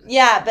wouldn't.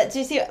 Yeah, but do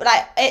you see,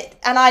 like it?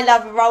 And I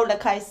love a roller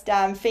coaster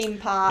and theme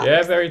park.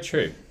 Yeah, very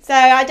true. So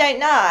I don't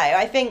know.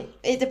 I think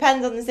it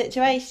depends on the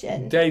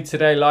situation.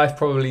 Day-to-day life,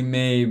 probably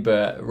me,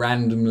 but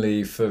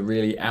randomly for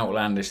really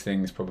outlandish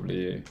things, probably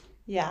you.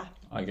 Yeah.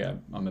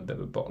 I'm a bit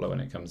of a bottler when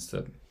it comes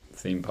to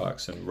theme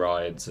parks and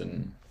rides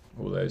and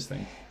all those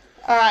things.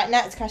 All right,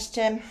 next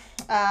question.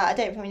 I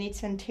don't think we need to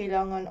spend too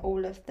long on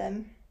all of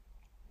them.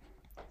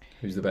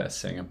 Who's the better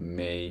singer?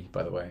 Me,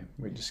 by the way.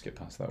 We just skip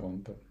past that one,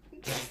 but.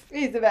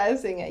 Who's the better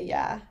singer?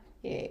 Yeah,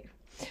 you.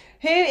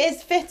 Who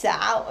is fitter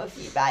out of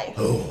you both?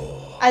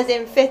 As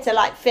in fitter,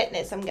 like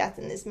fitness, I'm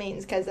guessing this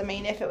means, because I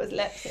mean, if it was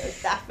lips, it would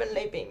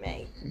definitely be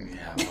me.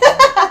 Yeah,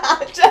 well,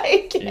 I'm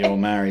joking. you're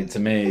married to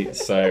me,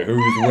 so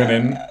who's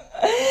winning?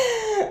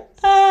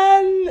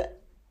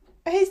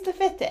 Who's the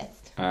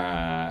fittest?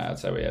 I'd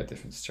say we have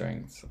different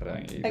strengths. I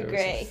don't think either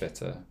is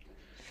fitter.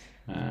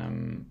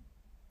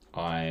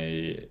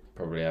 I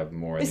probably have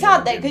more. It's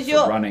hard though, because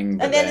you're running.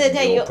 But at the end of the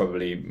day, you're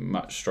probably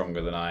much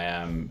stronger than I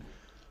am.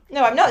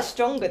 No, I'm not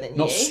stronger than you.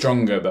 Not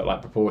stronger, but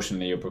like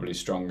proportionally, you're probably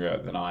stronger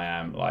than I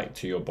am, like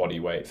to your body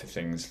weight for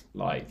things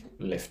like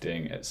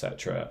lifting,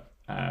 etc.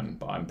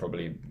 But I'm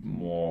probably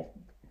more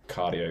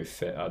cardio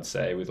fit, I'd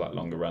say, with like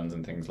longer runs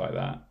and things like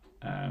that.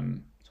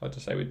 So I'd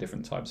just say with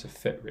different types of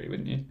fit, really,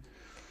 wouldn't you?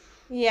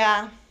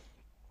 Yeah.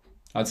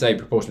 I'd say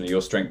proportionally,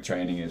 your strength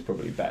training is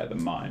probably better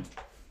than mine.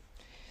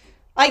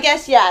 I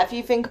guess, yeah, if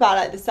you think about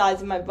like the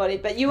size of my body,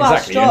 but you are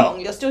strong.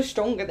 You're still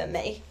stronger than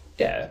me.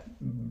 Yeah,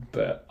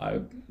 but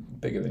I'm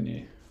bigger than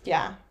you.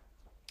 Yeah.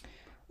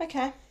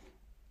 Okay.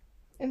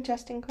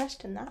 Interesting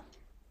question, that.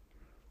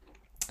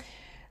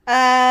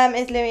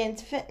 Is Louis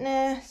into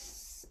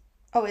fitness?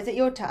 Oh, is it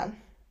your turn?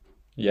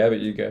 Yeah, but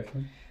you go.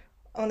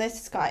 Oh,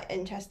 this is quite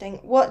interesting.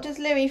 What does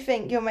Louis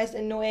think your most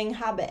annoying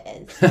habit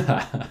is?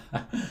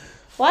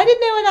 Why did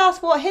no one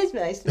ask what his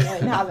most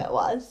annoying habit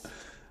was?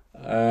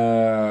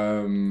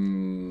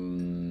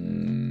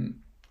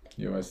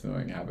 Your most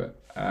annoying habit.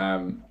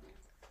 I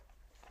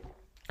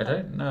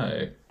don't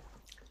know.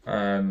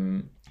 I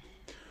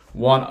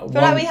feel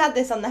like we had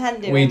this on the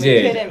Hindu. We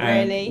did. We couldn't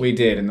really. We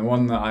did, and the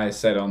one that I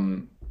said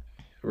on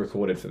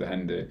recorded for the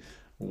Hindu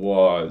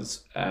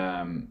was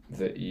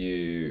that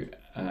you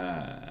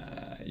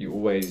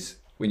always,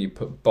 when you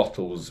put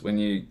bottles, when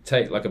you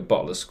take like a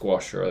bottle of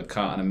squash or a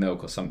carton of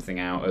milk or something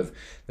out of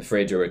the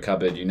fridge or a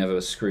cupboard, you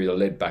never screw the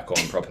lid back on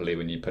properly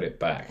when you put it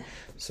back.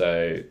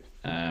 So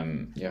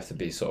you have to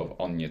be sort of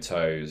on your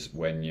toes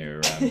when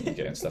you're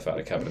getting stuff out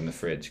of the cupboard in the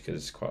fridge,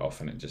 because quite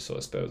often it just sort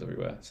of spills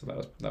everywhere. So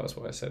that was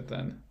what I said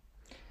then.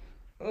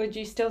 Would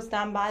you still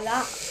stand by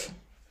that?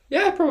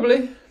 Yeah,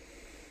 probably.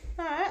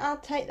 All right, I'll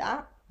take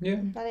that. Yeah.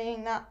 I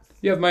think that's.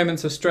 You have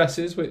moments of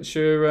stresses which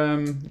are, a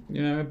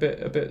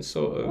bit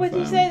sort of. Would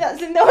you say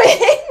that's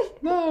annoying?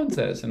 No, I wouldn't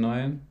say it's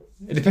annoying.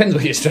 It depends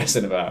what you're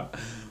stressing about.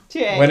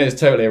 True. When it's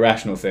totally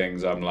irrational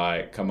things, I'm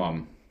like, come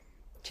on.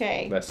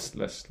 True.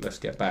 Let's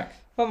get back.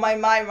 Well, my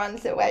mind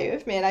runs away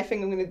with me, and I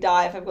think I'm going to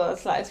die if I've got the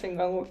slightest thing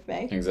wrong with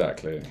me.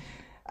 Exactly.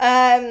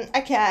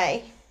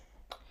 Okay.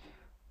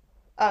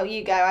 Oh,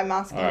 you go. I'm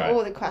asking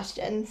all the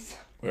questions.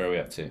 Where are we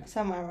up to?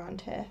 Somewhere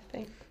around here, I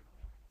think.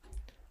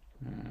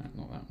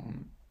 Not that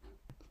one.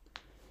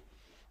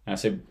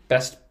 So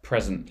best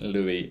present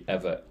Louis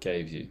ever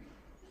gave you?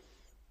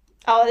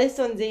 Oh, this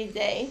one's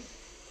easy.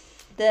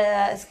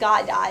 The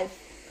skydive.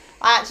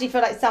 I actually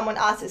feel like someone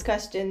asked this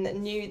question that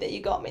knew that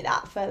you got me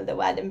that for the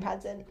wedding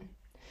present.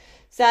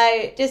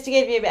 So, just to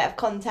give you a bit of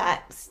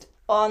context,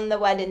 on the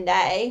wedding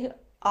day,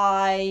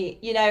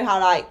 you know how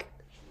like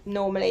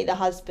normally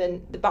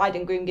the bride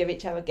and groom give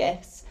each other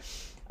gifts.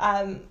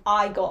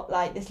 I got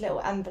like this little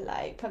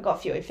envelope. I got a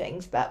few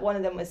things, but one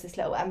of them was this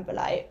little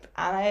envelope,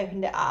 and I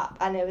opened it up,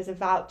 and it was a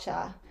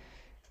voucher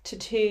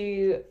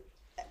to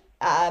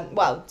a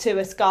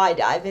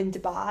skydive in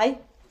Dubai.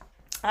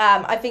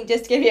 I think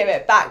just to give you a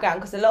bit of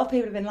background, because a lot of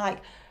people have been like,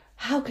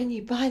 how can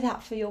you buy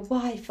that for your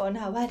wife on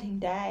her wedding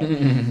day?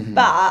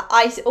 But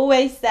I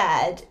always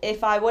said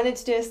if I wanted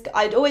to do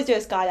I'd always do a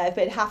skydive,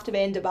 but it'd have to be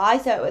in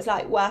Dubai, so it was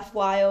like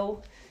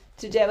worthwhile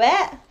to do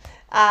it.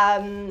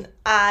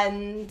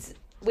 And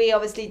we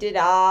obviously did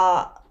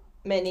our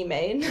mini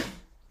moon.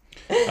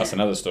 That's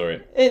another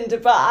story. In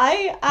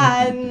Dubai,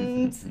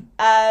 and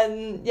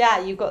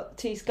you got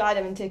 2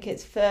 skydiving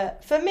tickets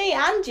for me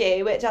and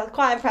you, which I was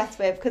quite impressed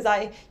with, because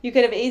you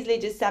could have easily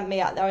just sent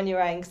me out there on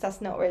your own, because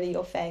that's not really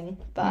your thing.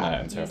 But no,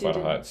 I'm terrified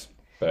of heights.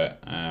 But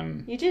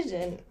you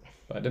didn't.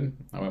 But I didn't.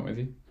 I went with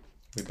you.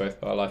 We both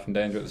put our life in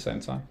danger at the same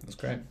time. It was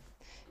great.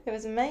 It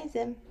was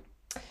amazing.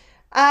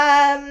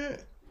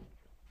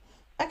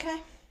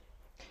 Okay.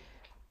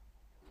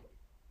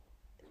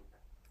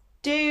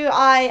 Do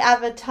I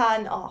ever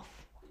turn off?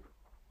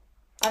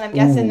 And I'm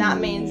guessing that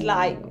means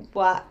like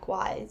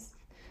work-wise.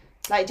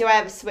 Like, do I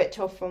ever switch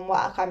off from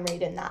work? I'm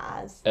reading that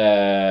as.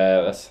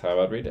 That's how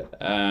I'd read it.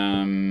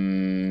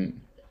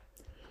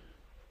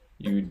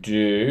 You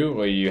do,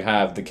 or you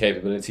have the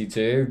capability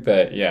to,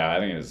 but yeah, I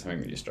think it's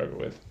something that you struggle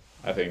with.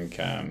 I think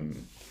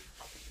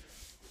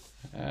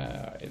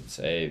it's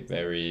a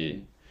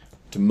very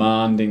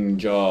demanding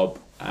job,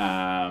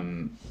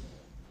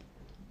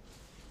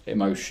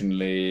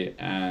 emotionally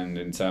and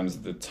in terms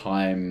of the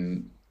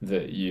time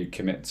that you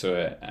commit to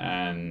it,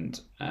 and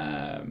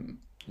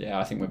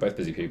I think we're both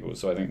busy people,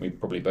 so I think we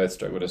probably both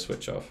struggle to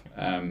switch off.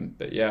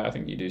 But yeah, I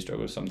think you do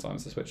struggle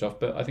sometimes to switch off,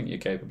 but I think you're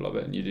capable of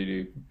it, and you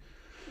do.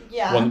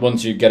 Yeah.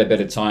 Once you get a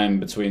bit of time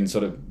between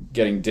sort of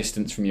getting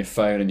distance from your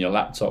phone and your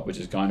laptop, which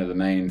is kind of the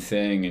main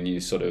thing, and you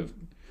sort of,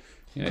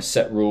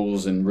 set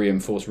rules and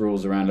reinforce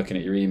rules around looking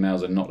at your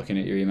emails and not looking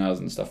at your emails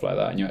and stuff like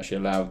that, and you're actually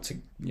allowed to,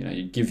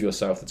 you give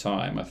yourself the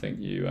time, I think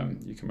you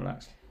can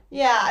relax.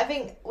 Yeah, I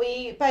think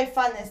we both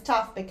find this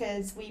tough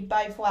because we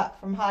both work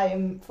from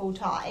home full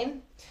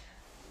time.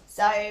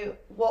 So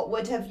what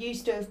would have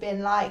used to have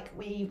been like,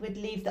 we would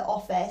leave the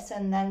office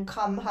and then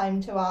come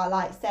home to our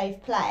like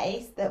safe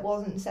place that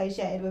wasn't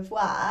associated with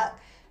work.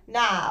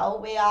 Now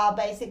we are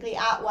basically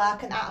at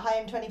work and at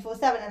home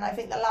 24/7, and I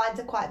think the lines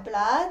are quite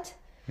blurred.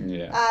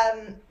 Yeah.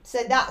 So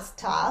that's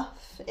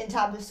tough in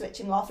terms of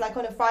switching off. Like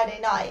on a Friday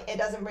night, it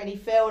doesn't really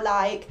feel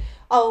like,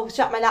 oh,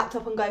 shut my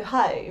laptop and go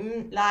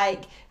home.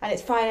 Like, and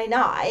it's Friday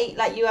night.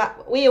 Like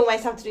we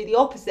almost have to do the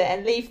opposite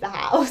and leave the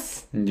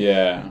house.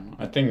 Yeah,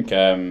 I think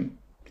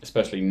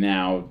especially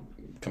now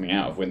coming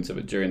out of winter,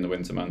 but during the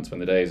winter months when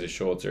the days are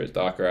shorter, it's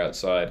darker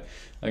outside.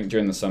 I think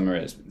during the summer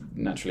it's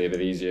naturally a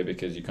bit easier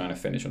because you kind of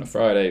finish on a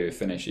Friday, you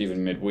finish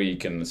even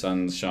midweek and the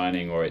sun's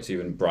shining, or it's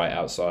even bright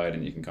outside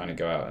and you can kind of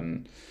go out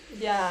and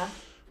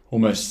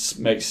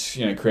almost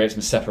create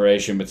some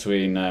separation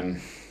between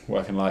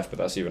work and life, but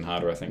that's even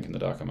harder I think in the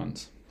darker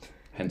months.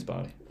 Hence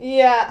Bali.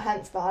 Yeah,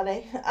 hence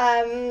Bali.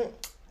 And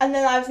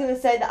then I was going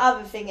to say the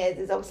other thing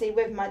is obviously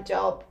with my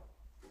job,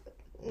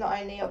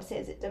 not only obviously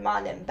is it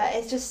demanding, but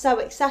it's just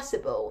so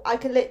accessible. I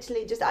can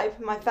literally just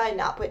open my phone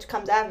up, which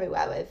comes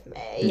everywhere with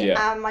me,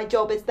 and my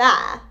job is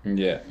there.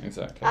 Yeah,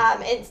 exactly.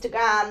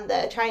 Instagram,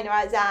 the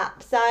Trainerize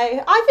app. So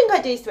I think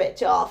I do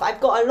switch off. I've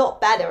got a lot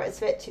better at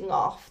switching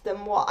off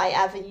than what I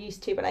ever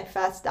used to when I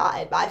first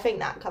started, but I think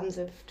that comes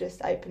with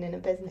just opening a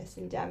business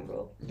in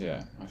general.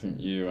 Yeah, I think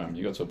you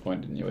got to a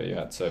point, didn't you, where you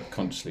had to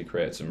consciously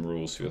create some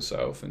rules for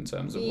yourself in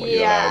terms of what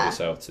you allowed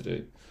yourself to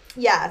do.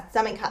 Yeah,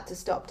 something had to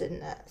stop,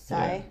 didn't it? So.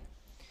 Yeah.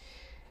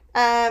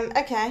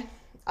 Okay.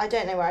 I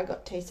don't know where I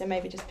got to, so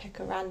maybe just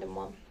pick a random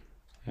one.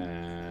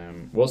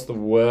 What's the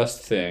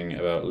worst thing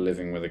about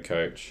living with a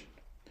coach?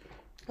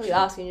 Are you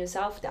asking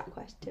yourself that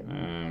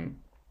question?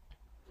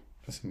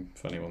 There's some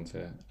funny ones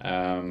here.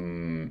 Are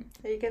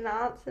you going to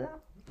answer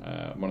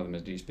that? One of them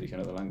is, do you speak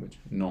another language?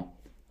 No.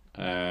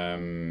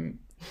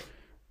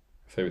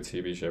 Favourite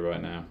TV show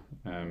right now?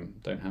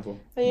 Don't have one.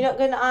 Are you not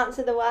going to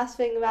answer the worst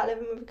thing about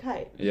living with a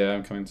coach? Yeah,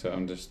 I'm coming to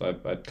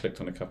it. I clicked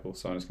on a couple,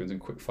 so I'm just giving some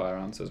quick fire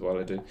answers while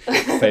I do.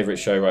 Favourite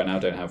show right now?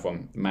 Don't have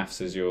one. Maths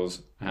is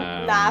yours.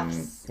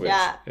 Maths, which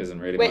isn't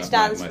really which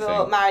stands my for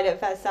thing. Married at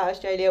First Sight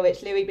Australia,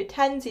 which Louis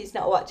pretends he's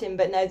not watching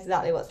but knows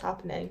exactly what's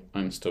happening.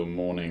 I'm still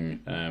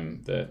mourning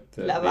the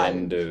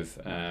end of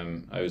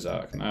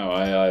Ozark. No,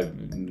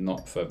 I'm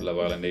not for Love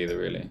Island either,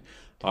 really.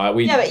 But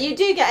you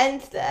do get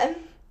into them.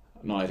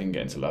 No, I didn't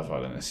get into Love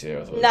Island this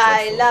year. I thought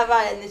Love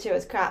Island this year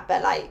was crap,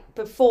 but like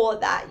before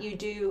that, you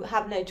do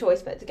have no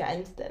choice but to get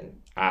into them.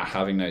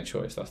 Having no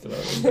choice, that's the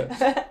relevant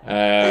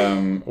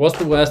bit. What's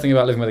the worst thing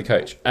about living with a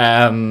coach?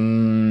 I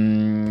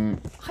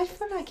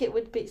feel like it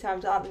would be, sorry,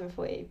 I'm just answering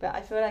for you, but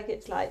I feel like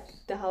it's like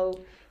the whole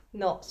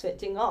not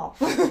switching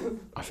off.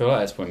 I feel like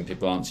that's when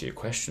people answer your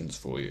questions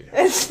for you.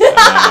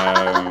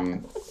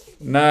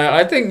 No,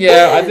 I think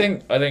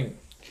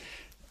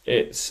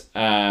it's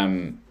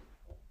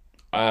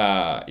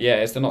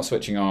it's the not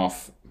switching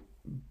off,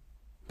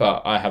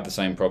 but I have the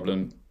same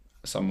problem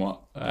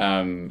somewhat,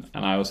 and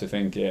I also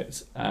think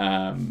it's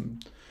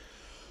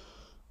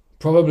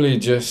probably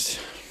just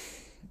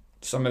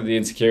some of the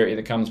insecurity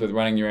that comes with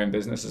running your own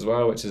business as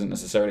well, which isn't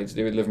necessarily to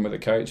do with living with a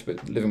coach,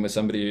 but living with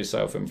somebody who's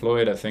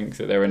self-employed. I think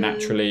that there are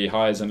naturally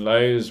highs and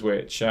lows,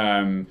 which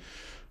can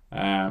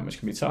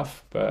be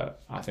tough.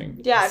 But I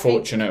think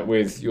fortunate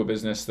with your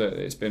business that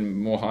it's been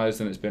more highs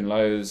than it's been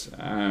lows.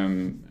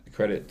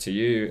 Credit to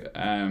you.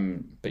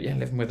 But yeah,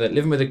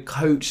 living with a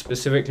coach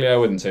specifically, I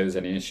wouldn't say there's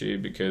any issue,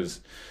 because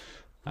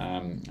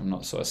I'm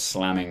not sort of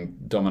slamming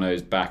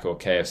Domino's back or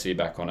KFC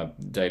back on a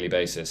daily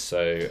basis.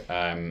 So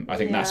I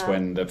think that's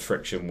when the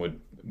friction would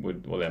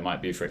there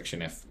might be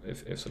friction if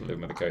sort of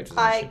living with a coach is an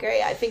issue.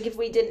 Agree. I think if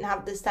we didn't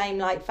have the same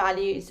like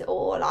values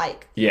or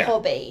like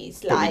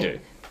hobbies, like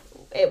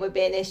it would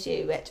be an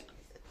issue. Which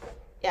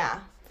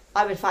I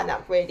would find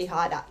that really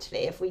hard actually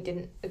if we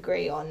didn't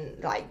agree on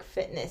like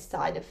fitness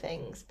side of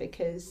things,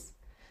 because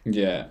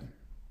I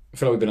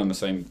feel like we've been on the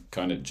same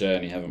kind of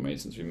journey, haven't we,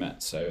 since we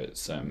met? So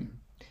it's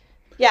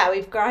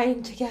we've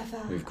grown together.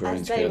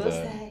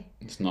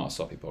 It's not a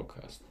soppy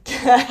podcast.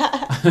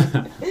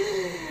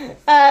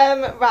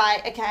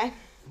 Right, okay.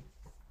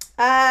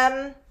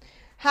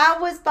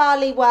 How was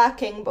Bali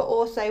working but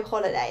also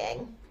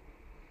holidaying?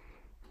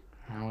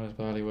 How was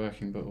Bali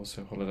working but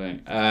also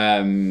holidaying?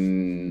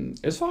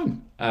 It was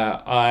fun.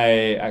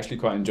 I actually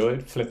quite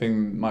enjoyed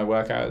flipping my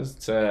work hours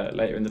to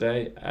later in the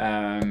day.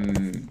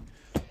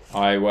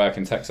 I work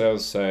in tech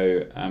sales,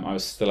 so I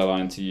was still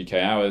aligned to UK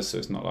hours, so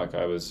it's not like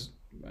I was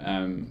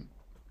I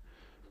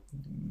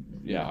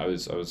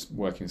was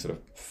working sort of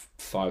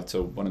 5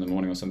 till 1 in the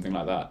morning or something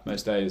like that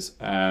most days.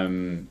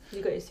 You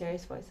got your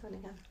serious voice on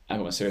again. I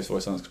got my serious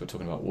voice on because we're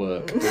talking about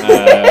work.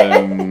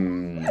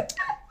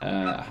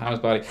 How was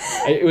Bali?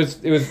 It was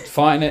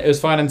fine. It was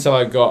fine until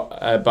I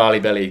got Bali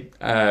belly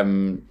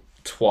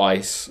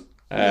twice.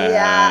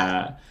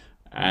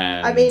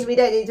 And I mean, we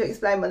don't need to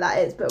explain what that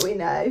is, but we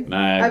know. No,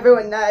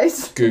 everyone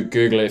knows.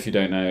 Google it if you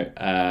don't know.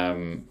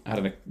 Had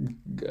a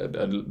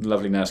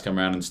lovely nurse come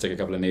around and stick a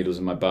couple of needles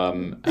in my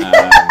bum,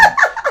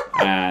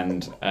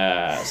 and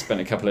spent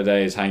a couple of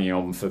days hanging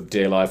on for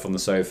dear life on the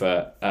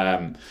sofa.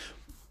 I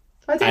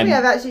don't think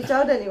I've actually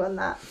told anyone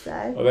that.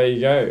 So. Well, there you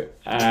go.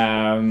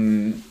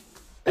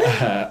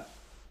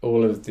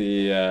 All of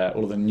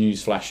the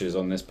news flashes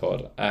on this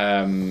pod.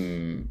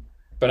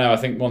 But no, I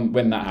think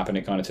when that happened,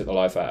 it kind of took the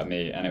life out of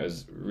me, and it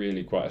was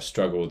really quite a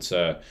struggle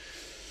to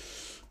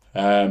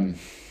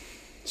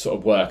sort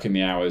of work in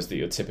the hours that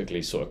you're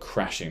typically sort of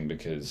crashing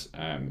because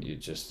you're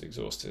just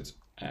exhausted.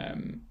 So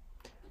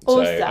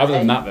other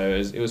than that, though,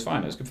 it was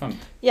fine. It was good fun.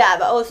 Yeah,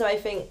 but also I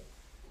think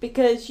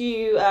because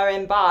you are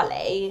in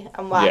Bali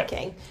and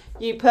working,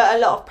 you put a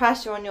lot of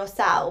pressure on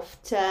yourself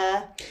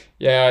to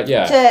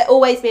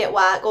always be at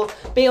work or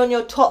be on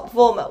your top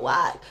form at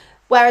work.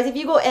 Whereas if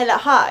you got ill at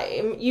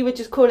home, you would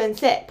just call in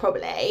sick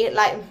probably.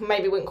 Like,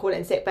 maybe wouldn't call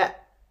in sick, but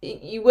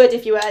you would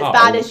if you were as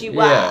bad as you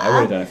were. Yeah, I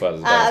would have done it if I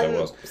was as bad as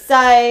I was. So,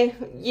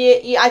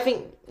 I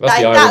think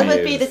that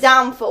would be the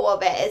downfall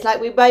of it. It's like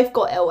we both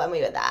got ill when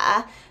we were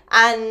there.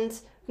 And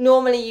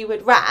normally you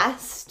would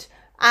rest.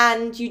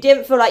 And you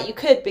didn't feel like you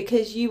could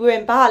because you were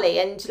in Bali.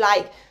 And,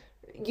 like,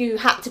 you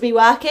had to be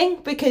working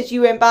because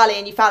you were in Bali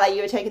and you felt like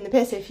you were taking the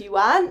piss if you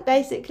weren't,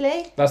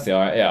 basically. I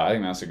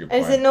think that's a good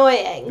point. It's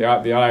annoying.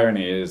 The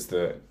irony is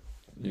that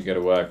you go to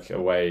work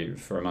away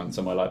for a month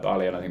somewhere like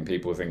Bali, and I think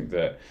people think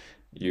that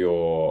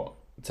you're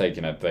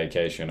taking a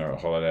vacation or a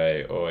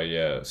holiday, or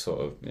you're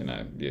sort of,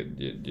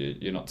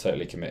 you're not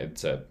totally committed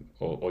to,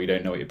 or you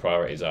don't know what your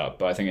priorities are.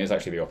 But I think it's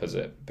actually the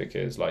opposite,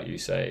 because like you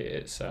say,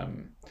 it's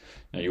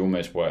you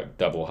almost work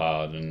double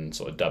hard and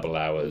sort of double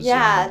hours.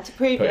 Yeah, to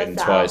prove put yourself.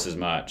 in twice as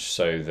much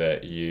so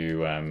that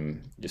you're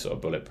sort of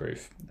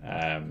bulletproof,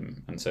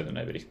 and so that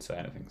nobody can say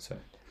anything. So.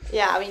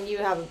 Yeah, I mean, you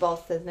have a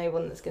boss. There's no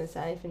one that's going to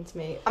say anything to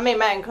me. I mean,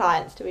 my own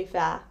clients, to be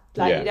fair.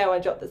 You don't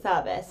want to drop the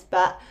service,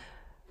 but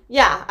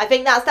yeah, I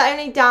think that's the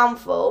only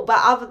downfall. But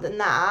other than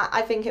that,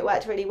 I think it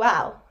worked really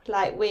well.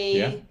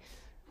 We'd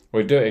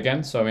do it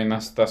again. So I mean,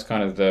 that's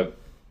kind of the.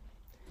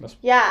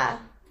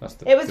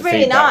 It was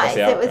really nice.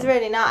 It was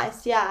really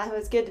nice. Yeah, it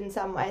was good in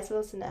some ways,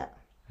 wasn't it?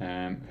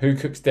 Who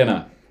cooks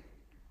dinner?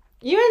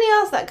 You only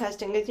asked that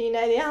question because you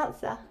know the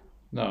answer.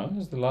 No, it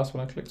was the last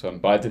one I clicked on.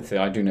 But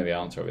I do know the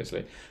answer,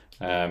 obviously.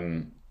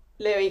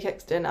 Louis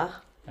cooks dinner.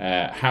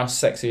 How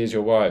sexy is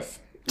your wife?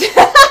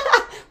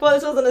 Well,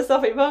 this wasn't a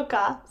soppy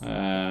podcast.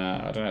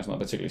 I don't know. It's not a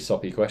particularly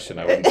soppy question,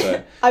 I wouldn't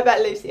say. I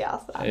bet Lucy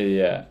asked that.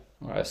 Yeah.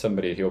 Right,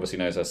 somebody who obviously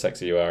knows how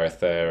sexy you are if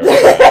they're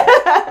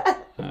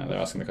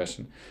asking the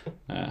question.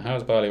 How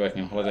is Bali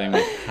working on holiday?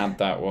 We had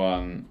that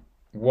one.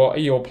 What are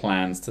your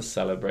plans to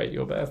celebrate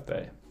your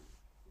birthday?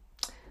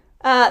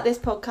 This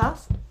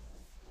podcast.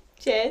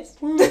 Cheers.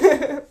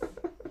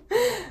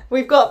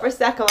 We've got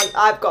Prosecco on.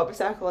 I've got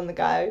Prosecco on the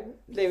go.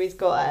 Louis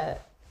got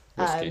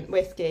a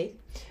whiskey.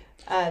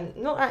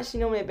 Not actually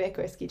normally a big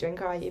whiskey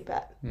drinker, are you?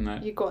 But no,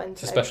 you got into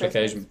it's a special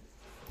occasion.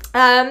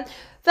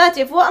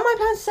 30th, what are my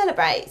plans to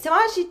celebrate? So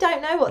I actually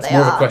don't know what they are.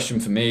 It's more of a question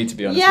for me, to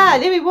be honest. Yeah,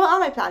 Louis, what are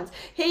my plans?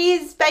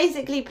 He's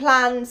basically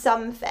planned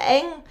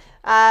something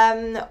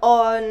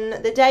on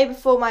the day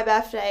before my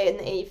birthday in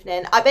the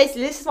evening.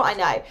 This is what I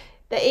know.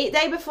 The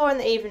day before in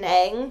the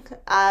evening,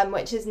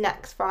 which is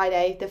next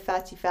Friday, the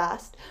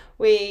 31st,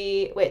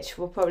 which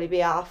will probably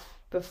be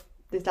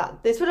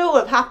this will all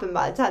have happened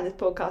by the time this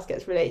podcast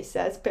gets released,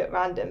 so it's a bit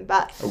random,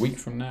 but a week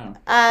from now.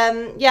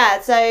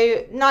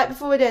 So night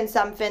before we're doing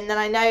something, then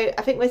I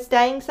think we're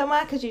staying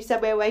somewhere because you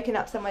said we were waking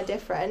up somewhere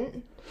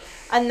different,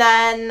 and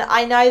then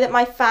I know that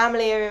my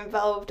family are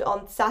involved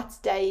on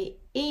Saturday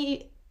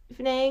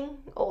evening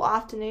or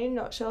afternoon,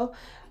 not sure,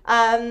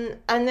 and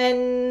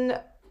then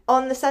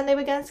on the Sunday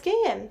we're going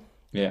skiing.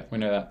 Yeah, we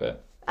know that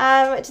bit.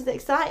 Which is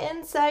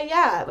exciting. So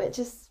yeah,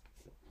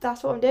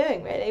 that's what I'm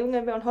doing really. We're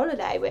going to be on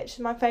holiday, which is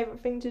my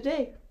favourite thing to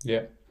do.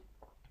 Yeah.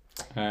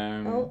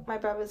 My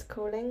brother's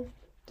calling.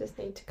 Just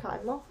need to cut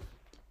him off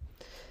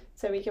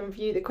so we can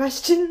review the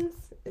questions.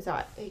 It's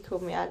alright, he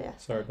called me earlier.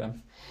 Sorry,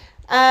 Ben.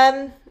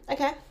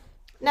 Okay.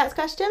 Next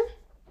question.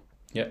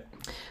 Yep.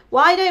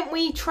 Why don't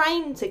we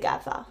train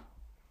together?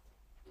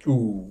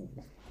 Ooh.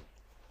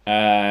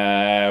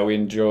 We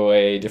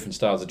enjoy different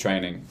styles of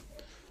training.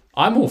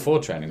 I'm all for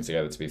training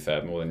together, to be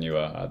fair, more than you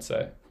are, I'd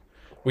say.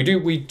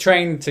 We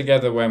train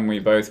together when we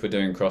both were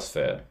doing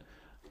CrossFit,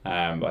 but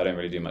I don't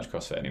really do much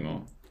CrossFit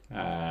anymore.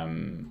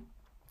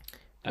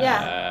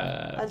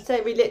 I'd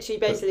say we literally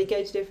basically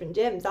go to different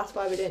gyms. That's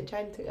why we didn't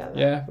train together.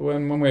 Yeah,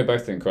 when we were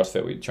both doing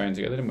CrossFit, we trained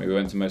together, didn't we? We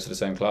went to most of the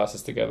same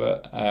classes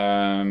together.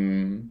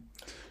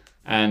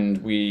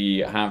 And we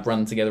have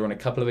run together on a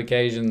couple of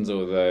occasions,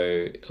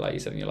 although, like you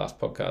said in your last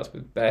podcast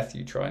with Beth,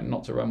 you try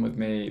not to run with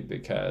me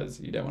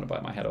because you don't want to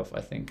bite my head off, I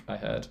think I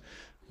heard.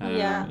 You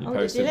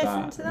posted did you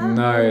listen to that?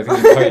 No,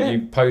 I think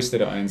you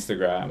posted it on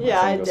Instagram,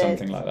 yeah, I think, or did.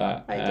 something like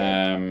that. I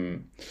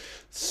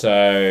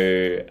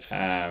did.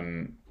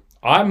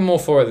 I'm more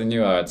for it than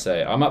you are, I'd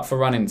say. I'm up for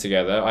running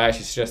together. I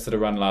actually suggested a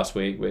run last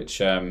week,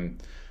 which I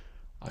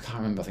can't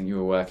remember. I think you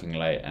were working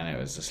late, and it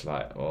was just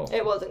like,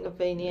 it wasn't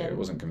convenient. It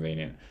wasn't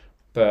convenient.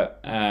 But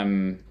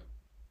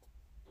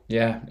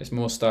it's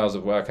more styles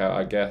of workout,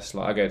 I guess.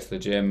 Like I go to the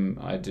gym,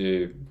 I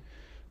do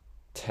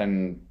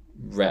 10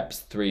 reps,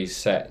 3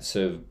 sets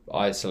of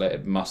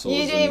isolated muscles.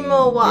 You do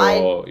more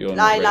what you're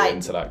not really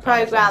into that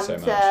kind program of thing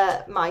so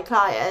to my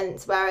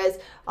clients, whereas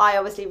I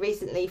obviously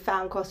recently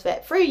found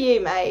CrossFit through you,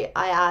 mate,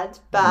 I add,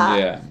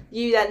 but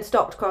you then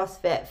stopped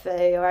CrossFit for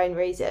your own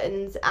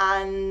reasons,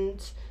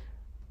 and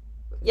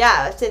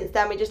since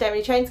then we just don't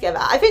really train together.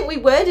 I think we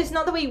would. It's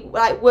not that we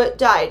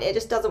don't. It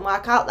just doesn't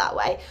work out that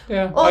way.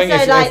 Yeah. Also,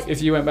 I think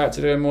if you went back to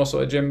doing more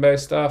sort of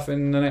gym-based stuff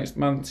in the next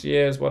months,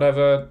 years,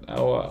 whatever,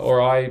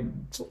 or I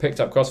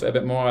picked up CrossFit a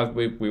bit more,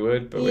 we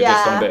would. But we're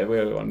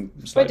on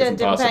slightly different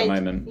paths at the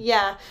moment.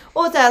 Yeah.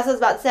 Also, as I was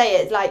about to say,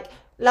 it's like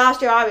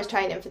last year I was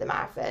training for the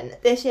marathon.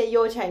 This year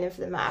you're training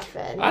for the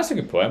marathon. That's a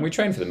good point. We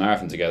trained for the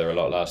marathon together a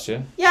lot last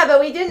year. Yeah, but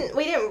we didn't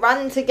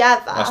run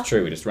together. That's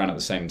true. We just ran at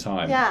the same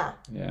time. Yeah.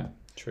 Yeah.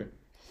 True.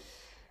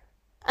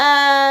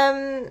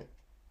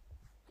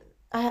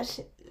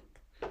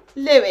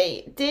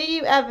 Louis, do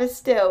you ever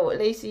steal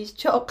Lucy's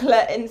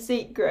chocolate in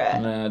secret?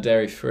 No,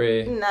 dairy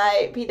free.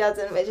 No, he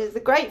doesn't, which is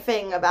the great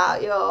thing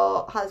about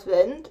your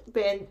husband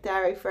being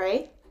dairy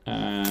free.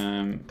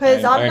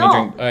 Because I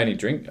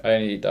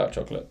only eat dark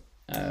chocolate.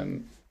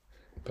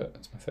 But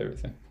that's my favourite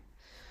thing.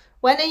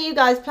 When are you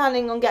guys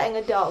planning on getting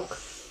a dog?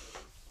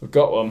 We've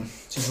got one.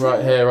 She's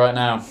right here, right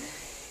now.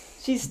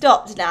 She's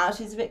stopped now.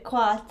 She's a bit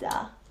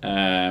quieter.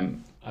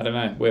 I don't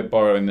know. We're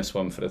borrowing this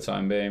one for the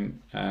time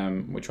being.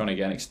 We're trying to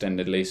get an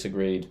extended lease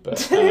agreed,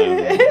 but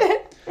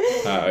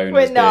our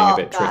owner's being a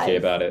bit tricky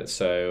about it.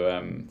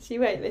 So she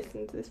won't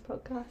listen to this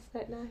podcast. I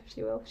don't know if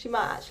she will. She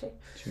might actually.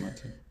 She might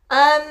too.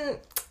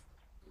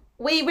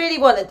 We really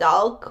want a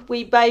dog.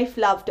 We both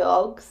love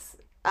dogs.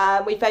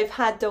 We both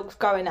had dogs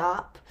growing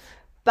up,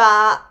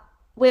 but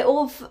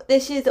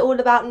this year's all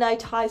about no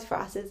ties for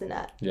us, isn't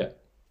it? Yeah.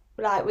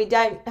 Like, we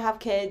don't have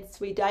kids.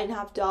 We don't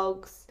have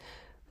dogs.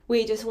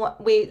 We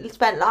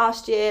spent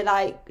last year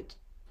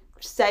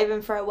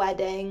saving for a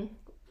wedding.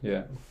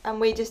 Yeah. And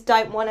we just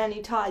don't want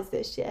any ties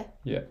this year.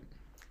 Yeah.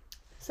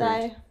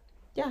 So,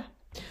 yeah.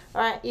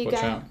 All right, you Watch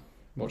go. out.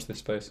 Watch this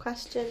space.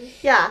 Question.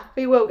 Yeah,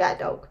 we will get a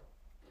dog.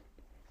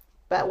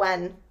 But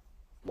when?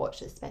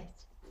 Watch this space.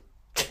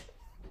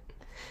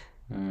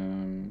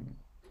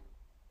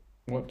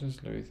 What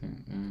does Louis think?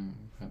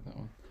 We've had that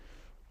one.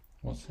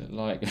 What's it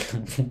like?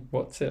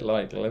 What's it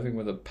like living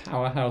with a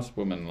powerhouse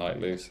woman like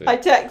Lucy? I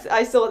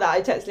saw that.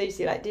 I text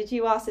Lucy did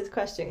you ask this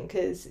question?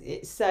 Because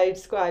it's so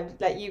described.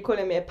 You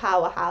calling me a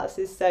powerhouse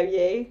is so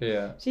you.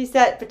 Yeah. She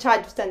said, but tried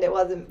to pretend it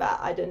wasn't, but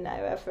I don't know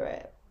whether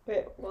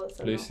it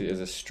was. Or Lucy not. is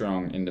a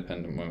strong,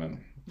 independent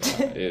woman.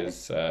 That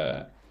is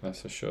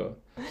that's for sure.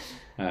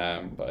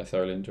 But I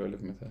thoroughly enjoy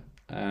living with her.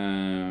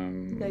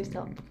 No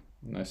stop.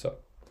 No stop.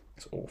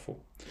 It's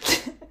awful.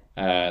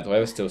 Do I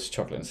ever steal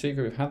chocolate in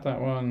secret? We've had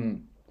that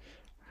one.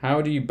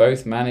 How do you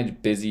both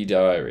manage busy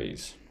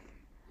diaries?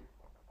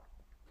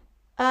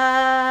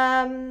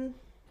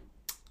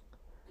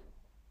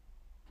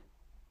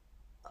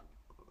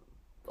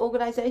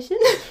 Organisation.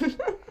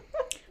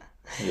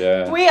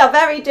 Yeah. We are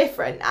very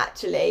different,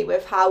 actually,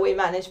 with how we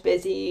manage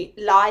busy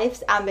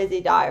lives and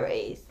busy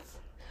diaries.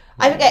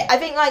 I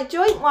think like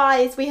joint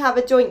wise, we have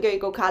a joint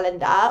Google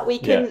calendar. We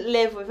couldn't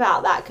live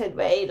without that, could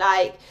we?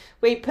 Like,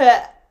 we put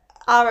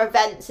our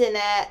events in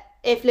it.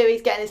 If Louis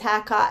getting his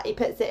hair cut, he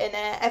puts it in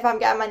it. If I'm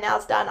getting my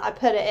nails done, I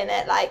put it in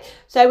it. Like,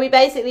 so we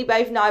basically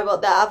both know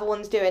what the other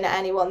one's doing at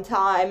any one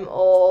time,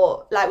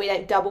 or like we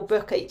don't double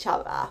book each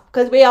other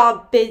because we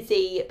are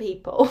busy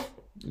people.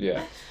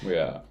 Yeah, we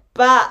are.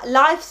 But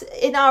life's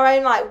in our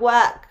own like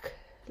work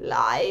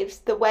lives,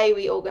 the way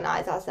we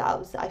organise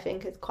ourselves, I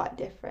think, is quite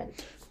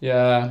different.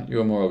 Yeah,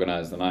 you're more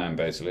organised than I am,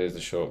 basically, is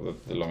the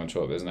long and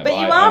short of it, isn't it? But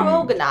you are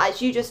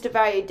organised, you just are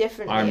very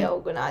differently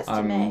organised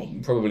to me.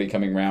 I'm probably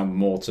coming round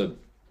more to,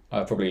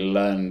 I've probably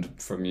learned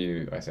from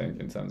you, I think,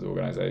 in terms of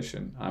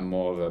organisation. I'm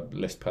more of a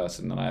list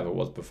person than I ever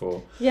was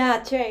before.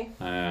 Yeah, true.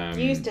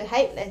 You used to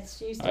hate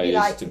lists. You used to be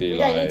like, we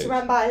don't need to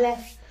run by a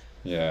list.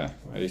 Yeah,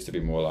 I used to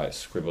be more like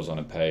scribbles on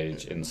a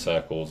page in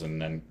circles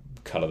and then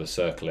colour the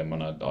circle in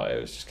when I die.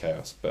 It was just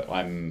chaos. But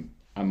I'm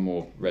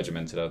more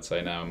regimented, I'd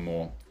say now. I'm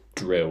more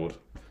drilled.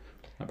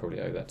 I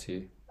probably owe that to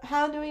you.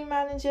 How do we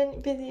manage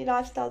busy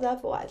lifestyles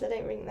otherwise? I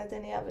don't think there's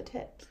any other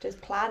tips. Just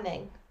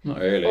planning. Not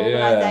really.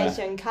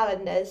 Organisation,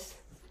 calendars.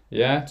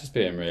 Yeah, just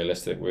being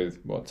realistic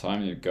with what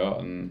time you've got.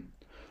 And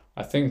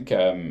I think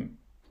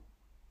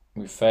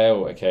we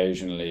fail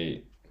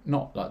occasionally,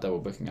 not like double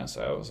booking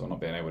ourselves or not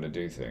being able to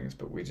do things,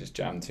 but we just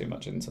jam too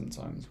much in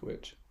sometimes,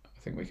 which I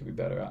think we could be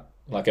better at.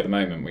 Like at the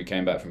moment, we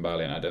came back from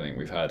Bali and I don't think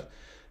we've had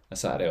a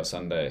Saturday or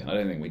Sunday. And I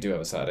don't think we do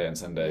have a Saturday and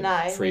Sunday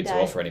free to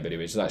offer anybody,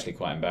 which is actually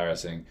quite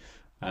embarrassing.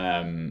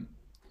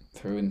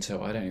 Through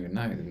until, I don't even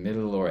know, the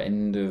middle or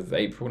end of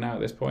April now at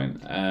this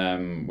point,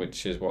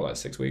 which is what, like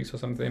 6 weeks or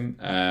something.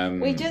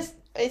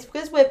 It's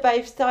because we're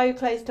both so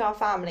close to our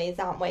families,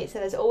 aren't we? So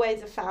there's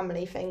always a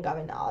family thing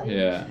going on.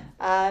 Yeah.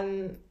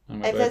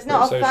 If there's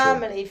not a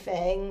family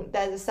thing,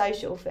 there's a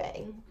social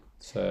thing.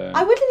 So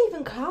I wouldn't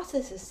even class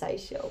us as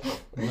social.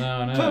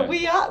 No. But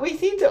we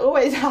seem to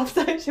always have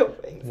social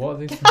things.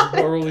 What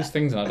are all these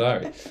things in our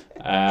diary?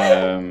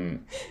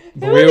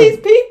 Who are these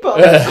people?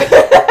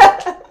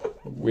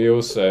 We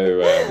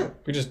also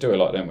we just do a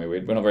lot, don't we?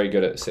 We're not very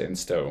good at sitting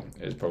still.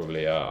 Is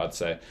probably I'd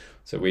say.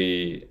 So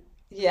we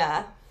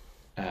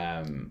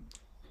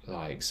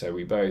so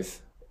we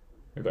both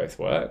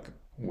work.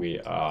 We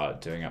are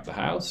doing up the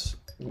house.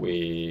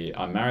 We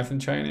are marathon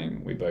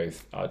training. We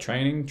both are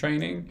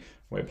training.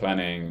 We're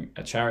planning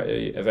a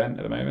charity event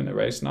at the moment, a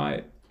race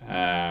night.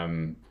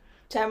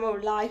 General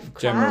life.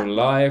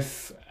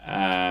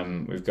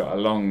 We've got a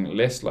long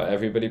list, like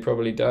everybody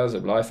probably does,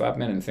 of life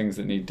admin and things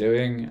that need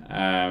doing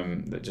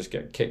that just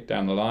get kicked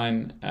down the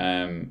line.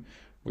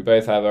 We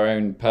both have our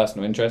own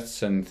personal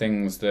interests and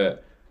things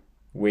that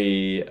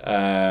we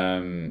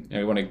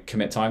we want to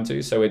commit time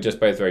to. So we're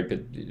just both very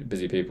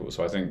busy people.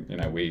 So I think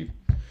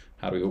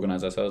how do we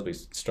organise ourselves? We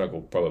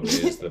struggle, probably,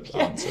 is the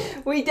answer.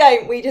 We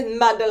don't. We just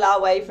muddle our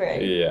way through.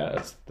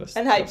 Yeah.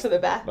 And hope for the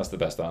best. That's the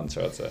best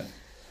answer, I'd say.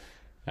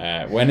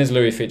 When is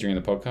Louis featuring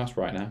in the podcast?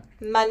 Right now?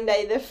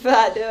 Monday the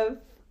 3rd of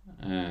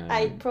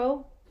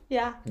April.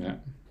 Yeah. Yeah.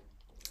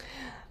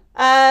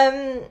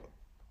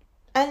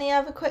 Any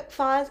other quick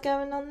fires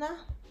going on there?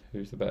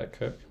 Who's the better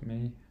cook?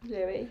 Me?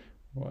 Louis.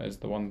 What is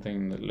the one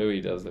thing that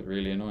Louis does that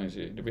really annoys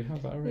you? Did we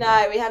have that already?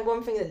 No, we had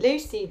one thing that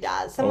Lucy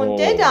does. Someone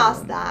did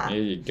ask that.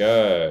 Here you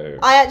go.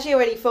 I actually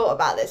already thought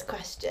about this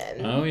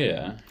question. Oh,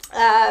 yeah.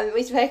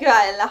 We spoke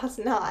about it last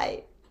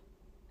night.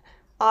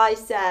 I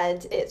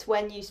said it's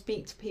when you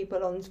speak to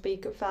people on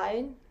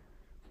speakerphone.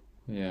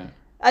 Yeah.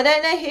 I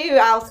don't know who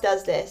else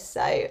does this,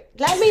 so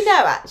let me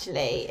know,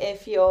 actually,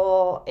 if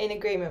you're in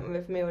agreement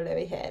with me or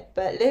Louis here.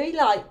 But Louis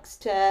likes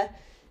to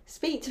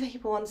speak to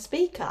people on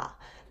speaker.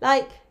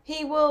 Like,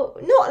 he will,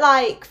 not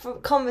like for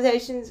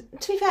conversations,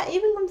 to be fair,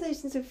 even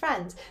conversations with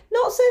friends,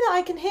 not so that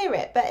I can hear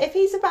it, but if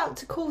he's about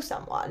to call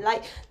someone,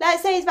 like,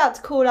 let's say he's about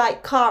to call,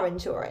 like, car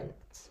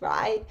insurance,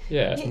 right?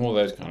 Yeah, it's more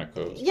those kind of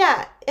calls.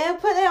 Yeah, he'll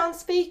put it on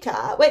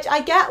speaker, which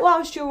I get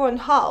whilst you're on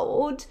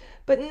hold,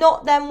 but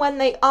not then when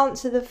they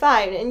answer the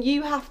phone and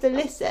you have to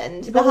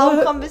listen to the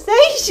whole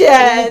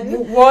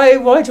conversation. Why do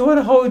you want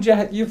to hold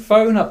your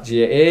phone up to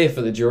your ear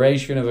for the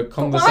duration of a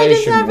conversation? Why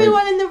does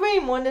everyone in the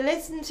room want to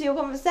listen to your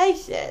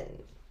conversation?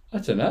 I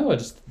don't know. I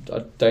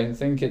don't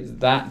think it's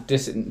that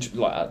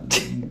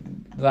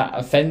that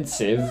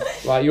offensive.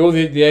 Like, you're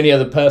the only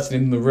other person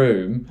in the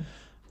room.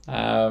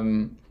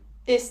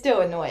 It's still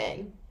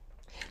annoying.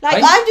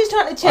 Like, I'm just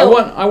trying to chill.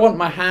 I want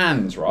my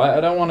hands, right? I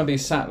don't want to be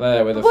sat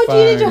there with a phone. What do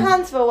you need your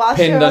hands for whilst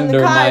you're on the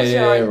car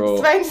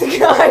insurance? The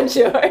car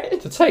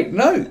insurance. To take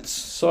notes,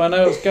 so I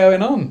know what's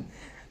going on.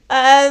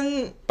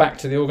 Back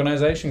to the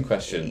organisation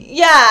question.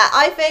 Yeah,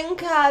 I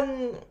think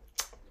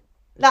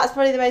that's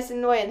probably the most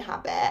annoying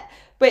habit.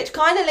 which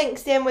kind of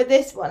links in with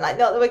this one. Like,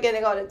 not that we're going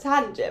to go on a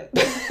tangent,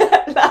 but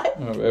like,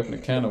 Oh, we opened a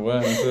can of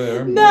worms there,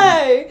 haven't we?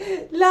 no,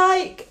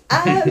 like,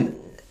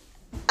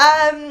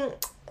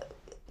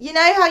 you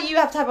know how you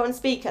have to have it on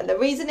speaker? The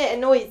reason it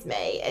annoys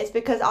me is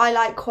because I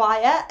like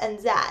quiet and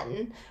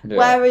zen, Yeah.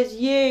 whereas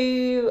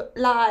you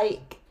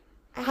like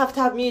have to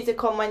have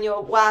music on when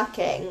you're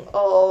working,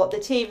 or the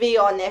TV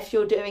on if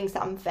you're doing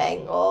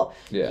something, or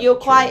you're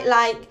quite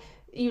like,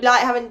 you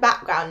like having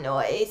background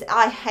noise.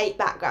 I hate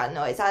background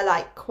noise. I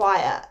like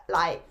quiet,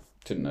 like.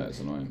 Didn't know it's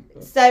annoying.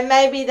 But... So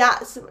maybe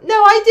that's... No,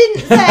 I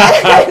didn't say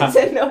it's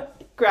annoying.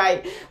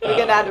 Great. We're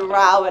going to have a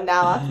row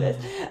now after this.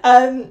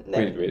 No.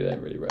 We don't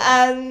really row.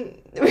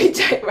 We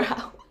don't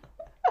row.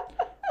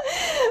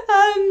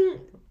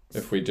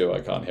 If we do, I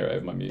can't hear it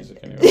over my music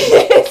anyway.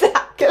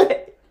 Exactly.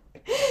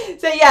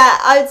 So yeah,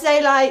 I would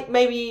say like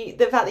maybe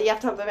the fact that you have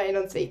to have the phone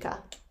on speaker.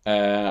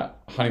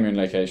 Honeymoon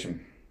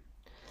location.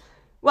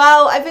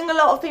 Well, I think a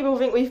lot of people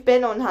think we've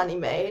been on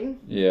honeymoon.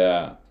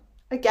 Yeah.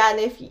 Again,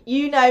 if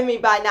you know me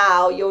by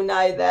now, you'll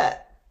know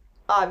that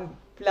I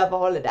love a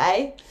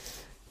holiday.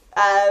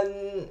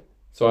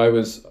 So I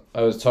was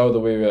told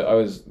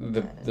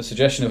that the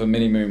suggestion of a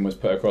mini moon was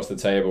put across the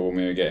table when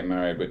we were getting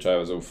married, which I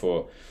was all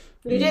for.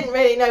 You didn't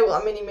really know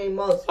what a mini moon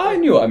was. I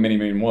knew what a mini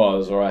moon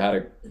was, or I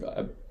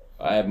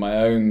had my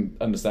own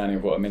understanding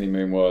of what a mini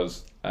moon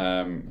was,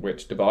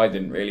 which Dubai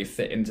didn't really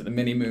fit into the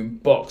mini moon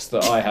box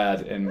that I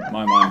had in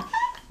my mind.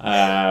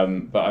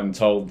 But I'm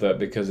told that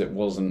because it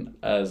wasn't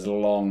as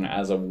long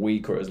as a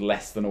week, or it was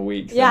less than a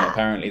week, then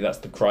apparently that's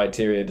the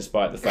criteria,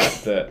 despite the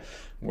fact that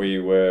we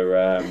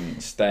were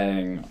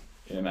staying,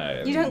 you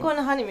know... You don't go on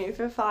a honeymoon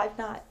for 5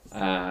 nights.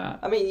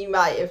 I mean, you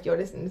might if you're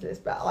listening to this,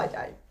 but I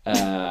don't.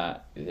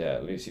 Yeah,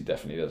 Lucy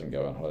definitely doesn't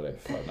go on holiday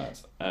for 5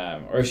 nights.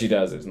 Or if she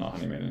does, it's not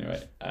honeymoon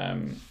anyway.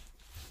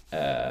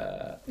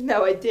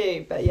 No, I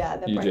do, but yeah.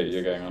 You do,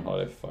 you're going on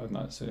holiday for 5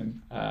 nights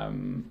soon.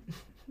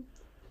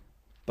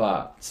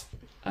 But...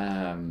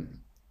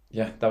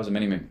 yeah, that was a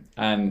mini moon,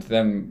 and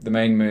then the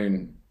main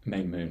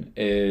moon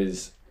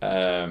is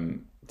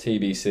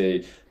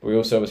TBC. But we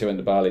also obviously went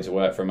to Bali to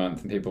work for a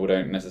month, and people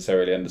don't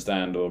necessarily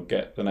understand or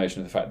get the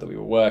notion of the fact that we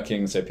were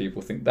working, so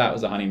people think that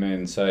was a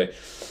honeymoon. So,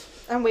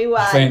 and we were.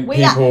 I think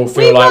people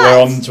feel like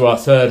we're on to our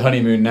 3rd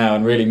honeymoon now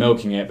and really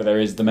milking it, but there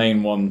is the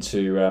main one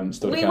to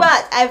still. We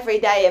worked every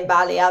day in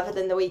Bali, other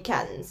than the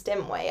weekends,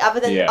 didn't we? Other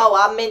than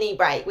our mini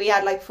break, we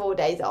had like 4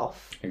 days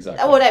off.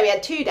 Exactly. Oh no, we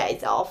had 2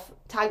 days off,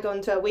 tagged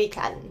onto a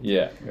weekend.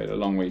 Yeah, we had a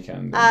long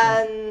weekend.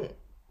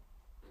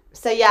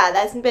 So yeah,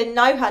 there's been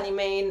no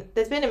honeymoon.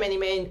 There's been a mini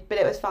moon, but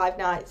it was 5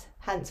 nights.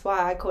 Hence why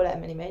I call it a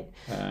mini moon.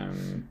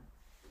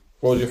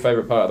 What was your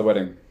favourite part of the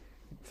wedding?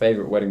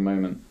 Favourite wedding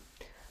moment?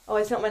 Oh,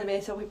 it's not meant to be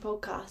a topic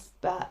podcast,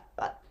 but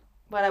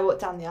when I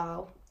walked down the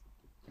aisle.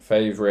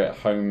 Favourite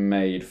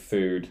homemade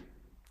food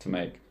to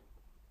make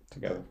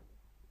together,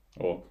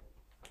 or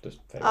just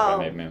favourite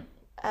homemade meal?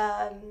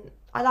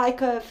 I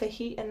like a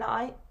fajita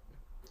night.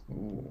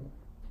 Ooh.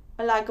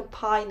 I like a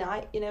pie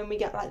night, you know, and we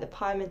get like the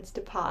pie Minster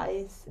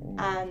pies. Ooh.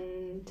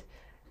 And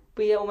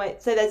we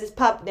almost, so there's this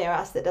pub near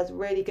us that does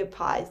really good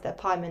pies. They're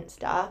pie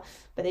Minster,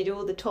 but they do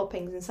all the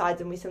toppings inside,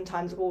 and we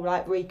sometimes will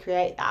like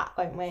recreate that,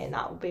 won't we? And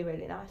that will be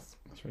really nice.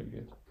 That's really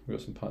good. We've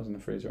got some pies in the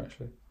freezer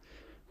actually.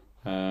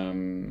 I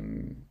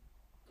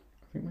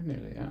think we're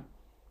nearly at.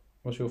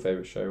 What's your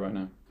favourite show right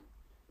now?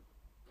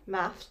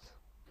 Maths.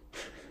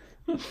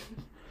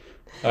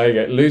 There you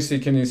go. Lucy,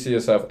 can you see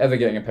yourself ever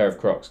getting a pair of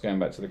Crocs? Going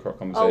back to the Croc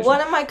conversation. Oh,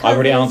 one of my cousins I've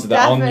already answered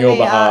that on your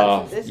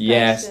behalf.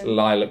 Yes, question.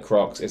 Lilac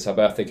Crocs. It's her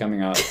birthday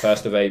coming up,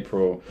 1st of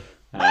April.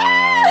 Yeah,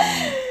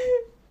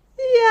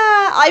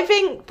 I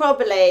think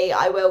probably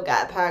I will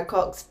get a pair of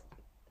Crocs.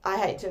 I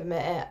hate to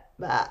admit it,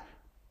 but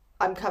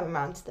I'm coming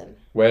round to them.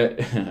 Where?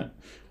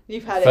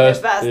 You've heard it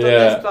first on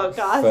this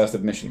podcast. First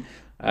admission.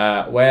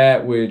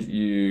 Where would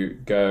you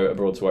go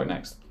abroad to work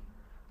next?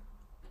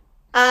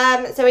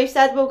 So we've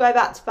said we'll go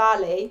back to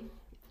Bali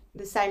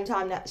the same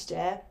time next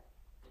year.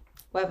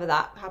 Whether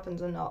that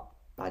happens or not,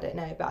 I don't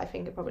know, but I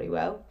think it probably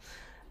will.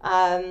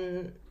 As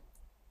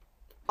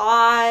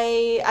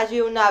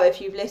you'll know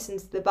if you've listened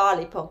to the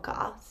Bali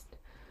podcast,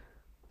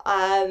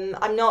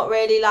 I'm not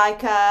really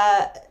like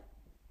I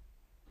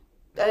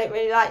don't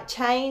really like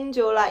change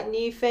or like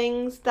new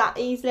things that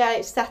easily. I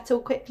don't settle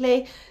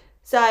quickly.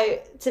 So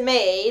to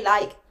me,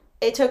 like,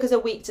 it took us a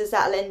week to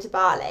settle into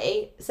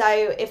Bali. So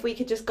if we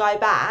could just go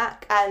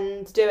back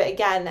and do it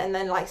again and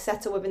then like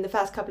settle within the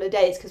first couple of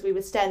days, because we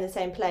would stay in the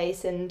same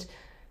place and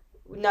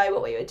know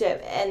what we were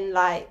doing,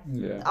 like,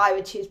 I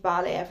would choose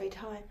Bali every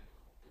time.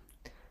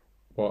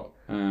 What?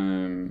 I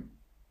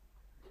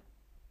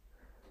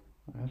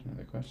had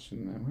another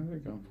question there. Where have they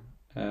gone?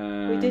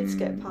 We did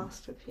skip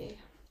past a few.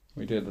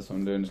 We did. That's what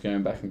I'm doing, just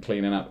going back and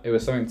cleaning up. It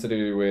was something to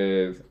do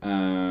with,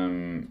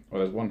 well,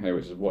 there's one here,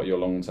 which is what are your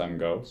long-term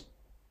goals?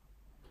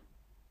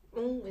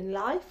 In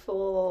life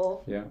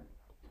or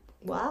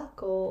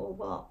work or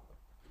what?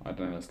 I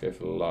don't know, let's go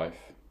for life.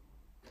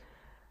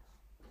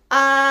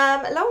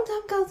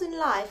 Long-term goals in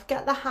life,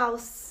 get the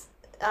house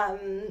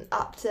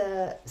up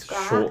to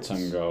scratch.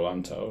 Short-term goal,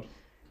 I'm told.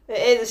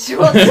 It is a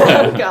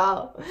short-term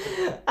goal.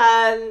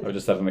 I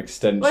just have an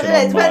extension. Well,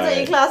 it depends on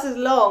your class is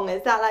long.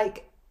 Is that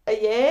like a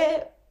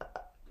year,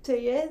 2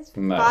 years,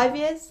 No. 5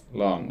 years?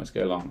 Long. Let's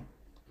go long.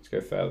 Let's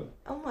go further.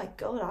 Oh my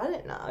god, I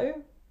don't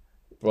know.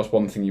 What's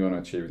one thing you want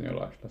to achieve in your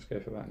life? Let's go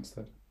for that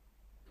instead.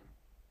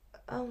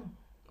 Oh,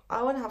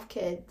 I want to have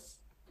kids.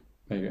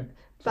 There you go.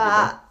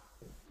 But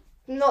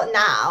not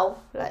now,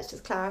 let's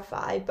just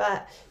clarify.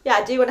 But yeah,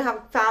 I do want to have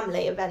a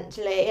family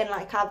eventually and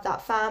like have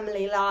that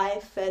family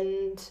life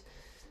and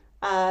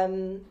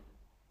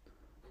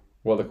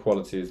what are the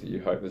qualities that you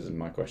hope, this is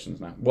my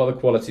questions now. What are the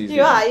qualities you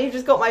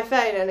just got my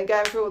phone and are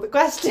going through all the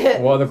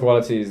questions. What are the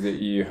qualities that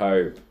you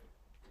hope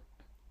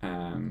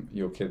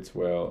your kids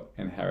will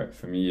inherit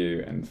from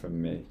you and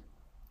from me?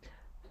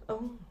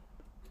 Oh.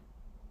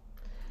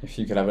 If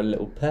you could have a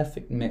little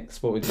perfect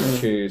mix, what would you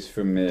choose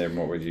from me and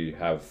what would you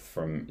have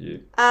from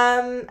you?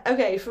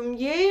 Okay, from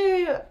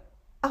you,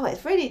 oh,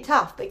 it's really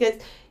tough because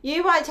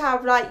you might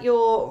have like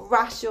your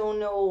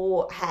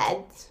rational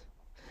head,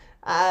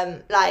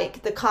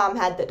 like the calm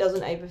head that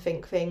doesn't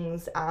overthink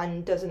things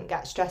and doesn't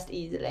get stressed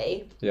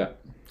easily. Yeah.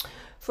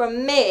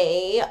 From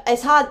me,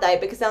 it's hard though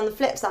because on the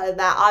flip side of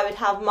that, I would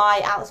have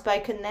my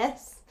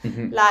outspokenness.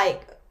 Mm-hmm.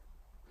 Like,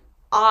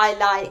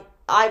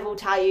 I will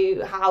tell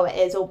you how it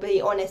is or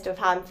be honest with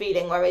how I'm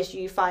feeling, whereas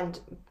you find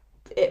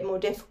it more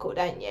difficult,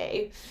 don't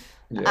you?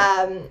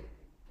 Yeah. And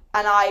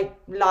I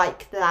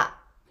like that.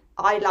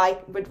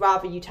 Would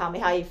rather you tell me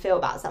how you feel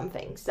about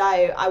something. So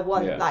I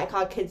want like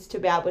our kids to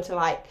be able to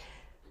like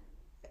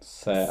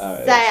say it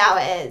how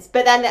it is.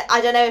 But then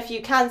I don't know if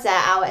you can say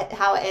how it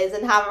is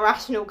and have a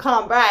rational,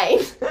 calm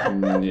brain.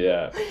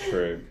 Yeah,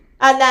 true.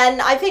 And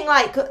then I think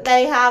like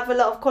they have a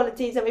lot of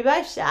qualities that we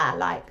both share,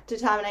 like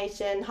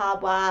determination,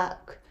 hard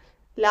work,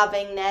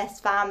 lovingness,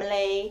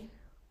 family,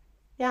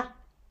 yeah,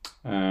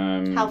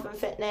 health and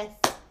fitness.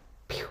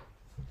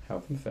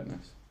 Health and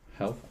fitness,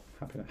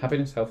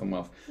 happiness, health and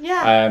wealth.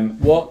 Yeah.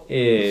 What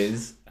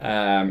is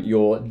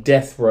your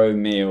death row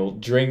meal?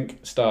 Drink,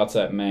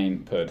 starter,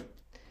 main, pud.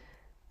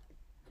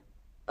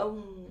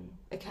 Oh,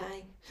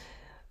 okay.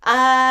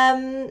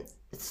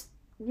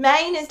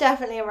 Main is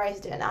definitely a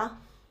roast dinner.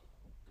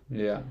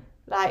 Yeah.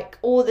 Like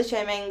all the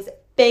trimmings,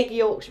 big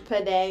Yorkshire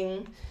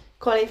pudding,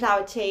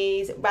 cauliflower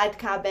cheese, red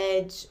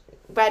cabbage,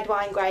 red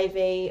wine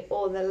gravy,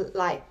 all the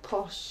like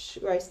posh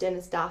roast dinner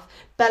stuff,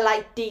 but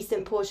like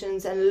decent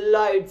portions and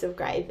loads of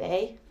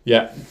gravy.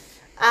 Yeah.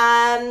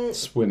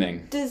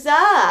 Swimming.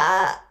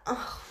 Dessert.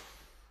 Oh,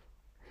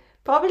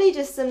 probably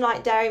just some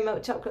like dairy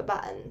milk chocolate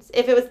buttons.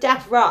 If it was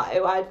death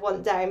row, I'd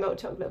want dairy milk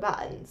chocolate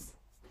buttons.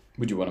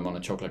 Would you want them on a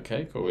chocolate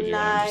cake or would you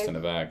want them just in a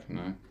bag?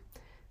 No.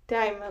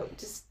 Dairy milk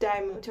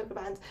chocolate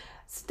buttons.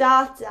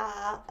 Starter.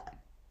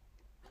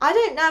 I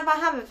don't know if I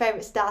have a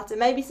favourite starter.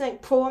 Maybe something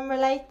prawn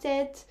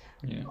related.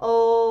 Yeah.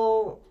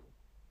 Or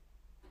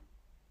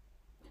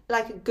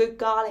like a good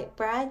garlic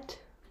bread.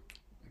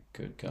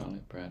 Good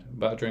garlic bread.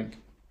 About a drink?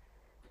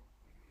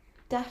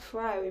 Death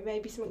row.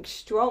 Maybe something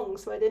strong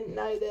so I didn't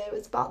know that it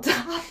was about to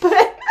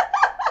happen.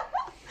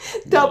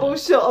 Double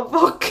shot of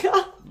vodka.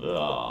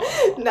 Oh.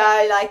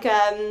 No, like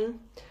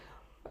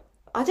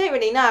I don't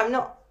really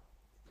know.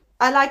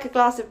 I like a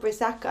glass of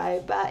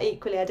Prosecco, but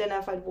equally I don't know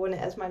if I'd want it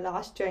as my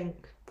last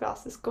drink.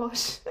 Glass of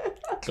squash.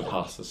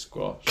 Glass of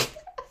squash.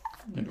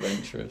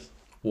 Adventurous.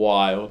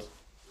 Wild.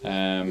 What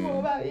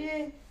about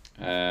you?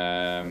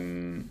 I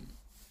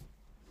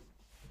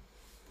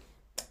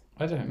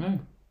don't know.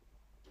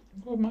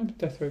 What my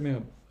death row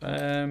meal?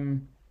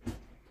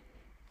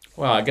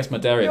 Well, I guess my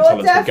dairy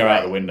intolerance would go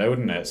out the window,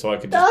 wouldn't it? So I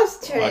could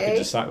just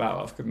sack that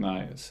off, couldn't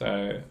I?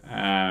 So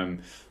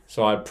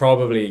so I'd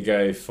probably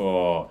go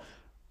for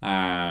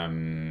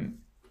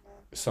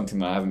something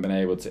that I haven't been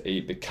able to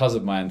eat because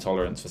of my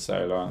intolerance for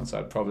so long. So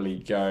I'd probably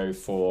go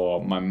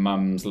for my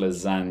mum's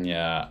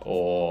lasagna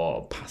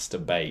or pasta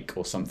bake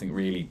or something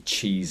really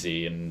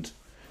cheesy and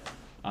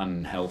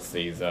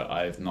unhealthy that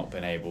I've not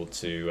been able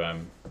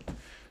to.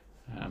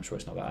 I'm sure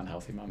it's not that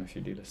unhealthy, Mum, if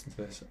you do listen to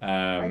this.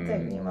 I don't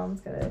think your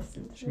mum's going to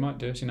listen to She it. might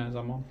do. She knows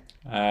I'm on.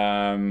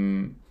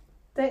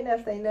 Don't know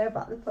if they know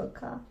about the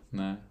podcast.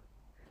 No.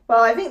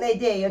 Well, I think they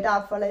do. Your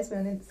dad follows me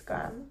on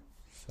Instagram.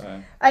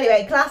 So.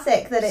 Anyway,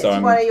 classic that it's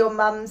one of your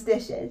mum's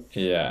dishes.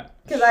 Yeah.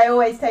 Because I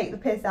always take the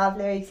piss out of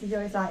Louise. He's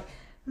always like,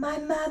 my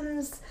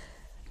mum's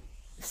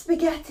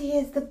spaghetti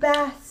is the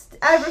best.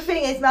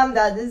 Everything his mum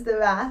does is the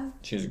best.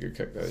 She's a good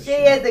cook, though. She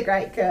is a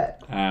great cook.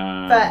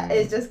 But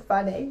it's just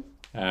funny.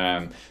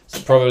 So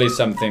probably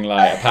something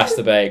like a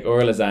pasta bake or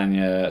a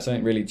lasagna,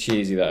 something really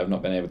cheesy that I've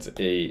not been able to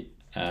eat.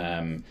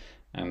 And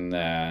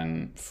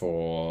then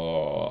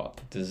for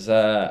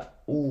dessert,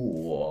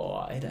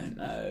 I don't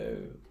know,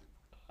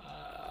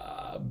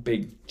 a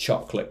big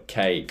chocolate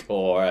cake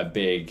or a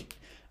big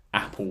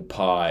apple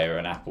pie or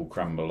an apple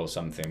crumble or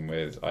something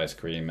with ice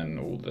cream and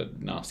all the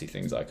nasty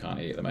things I can't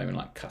eat at the moment,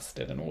 like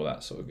custard and all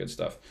that sort of good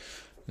stuff.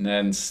 And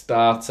then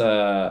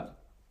starter,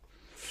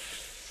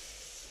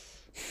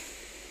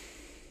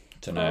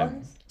 don't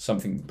know,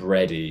 something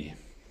bready.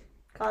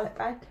 Garlic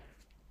bread?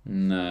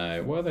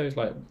 No, what are those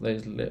like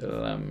those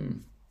little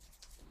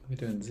we're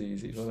doing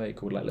Zizis. What are they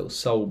called? Like little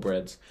soul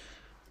breads.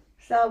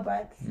 Soul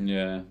breads.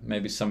 Yeah,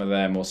 maybe some of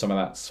them or some of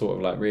that sort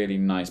of like really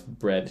nice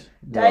bread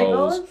Dough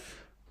rolls. balls?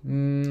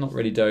 Not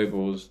really dough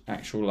balls,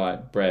 actual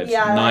like bread.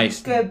 Yeah,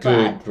 nice, like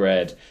good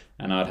bread.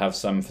 And I'd have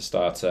some for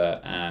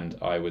starter, and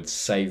I would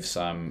save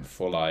some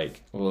for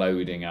like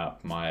loading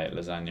up my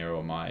lasagna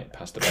or my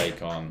pasta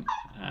bacon.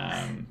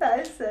 That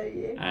is so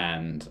you.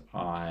 And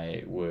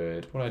I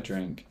would, what would I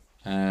drink?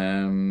 I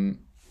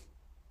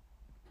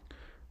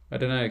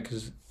don't know,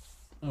 because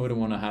I wouldn't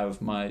want to have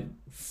my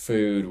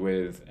food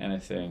with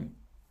anything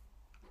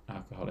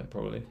alcoholic,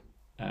 probably.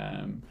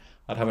 I'd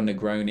have a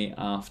Negroni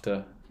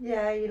after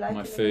Yeah, you like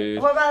my it.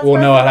 food. What about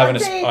Well, no, I'd have an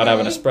martini?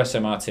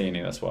 espresso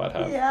martini. That's what I'd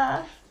have.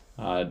 Yeah.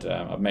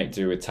 I'd make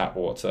do with tap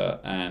water,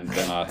 and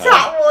then I'd have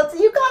Tap water.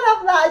 You can't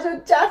have that as your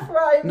Jeff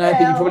Ryan No,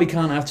 but you probably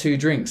can't have 2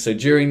 drinks. So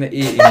during the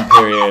eating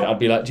period, I'd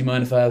be like, "Do you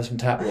mind if I have some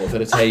tap water for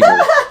the table?"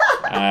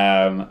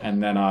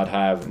 And then I'd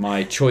have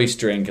my choice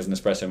drink as an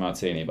espresso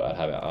martini, but I'd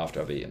have it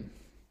after I've eaten.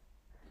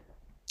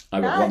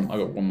 I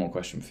got one more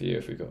question for you.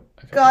 If we got.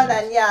 Go on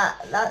then. Yeah,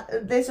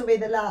 this will be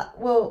the last.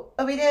 Well,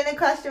 are we doing a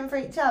question for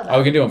each other? Oh,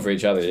 we can do one for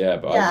each other. Yeah,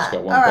 but I've just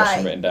got one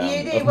question written down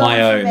You do of one my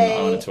for own. me,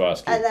 I wanted to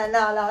ask you. And then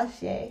I'll ask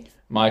you.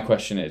 My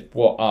question is,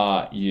 what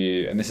are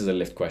you? And this is a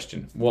lift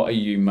question. What are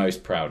you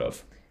most proud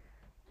of?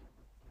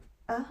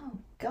 Oh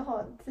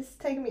God, this is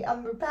taking me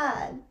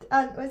unprepared.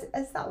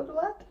 Is that what the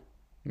word?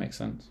 Makes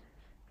sense.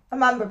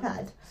 I'm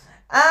unprepared.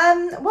 What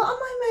am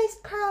I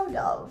most proud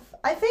of?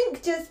 I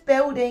think just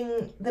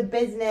building the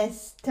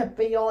business to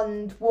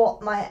beyond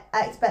what my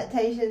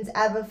expectations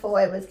ever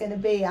thought it was going to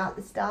be at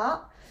the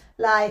start.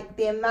 Like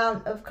the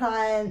amount of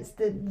clients,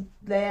 the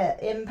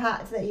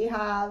impact that you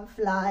have,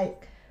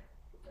 like.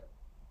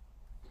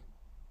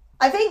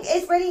 I think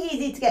it's really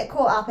easy to get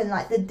caught up in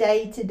like the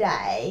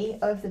day-to-day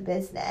of the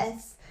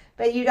business,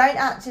 but you don't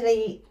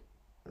actually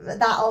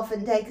that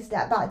often take a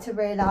step back to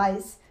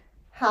realise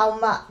how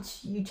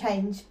much you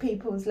change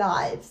people's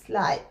lives.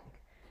 Like,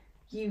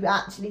 you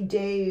actually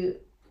do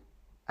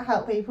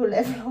help people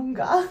live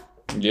longer.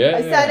 Yeah,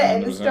 I said it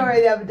in 100%. the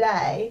story the other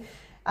day.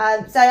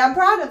 So I'm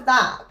proud of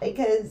that,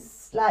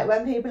 because like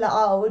when people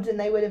are old and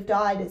they would have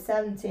died at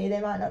 70,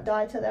 they might not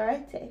die till they're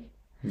 80.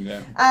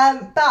 Yeah.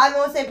 But I'm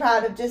also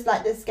proud of just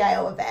like the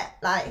scale of it,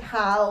 like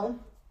how.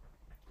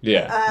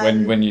 Yeah.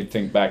 When you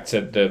think back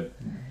to the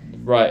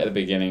right at the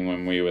beginning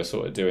when we were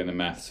sort of doing the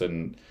maths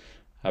and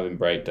having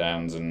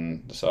breakdowns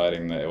and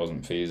deciding that it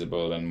wasn't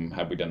feasible, and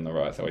had we done the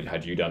right thing, or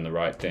had you done the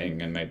right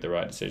thing and made the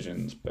right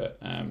decisions, but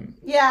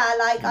yeah,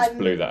 like I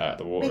blew that out of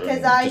the water, because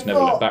and I just thought,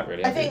 never looked back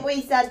really. I think we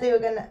said they were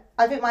gonna.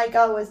 I think my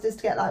goal was just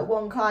to get like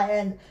 1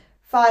 client,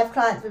 5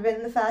 clients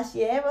within the first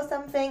year or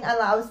something, and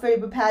like, I was pretty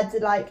prepared to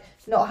like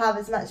not have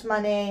as much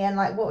money, and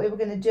like what we were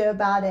gonna do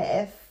about it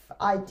if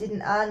I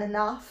didn't earn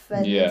enough,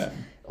 and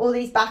all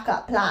these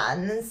backup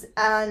plans.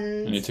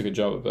 And you took a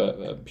job at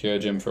a Pure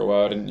Gym for a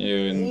while, didn't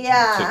you? And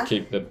to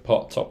keep the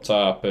pot topped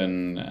up,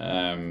 and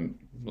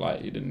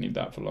like you didn't need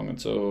that for long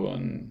at all.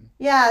 And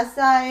yeah,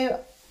 so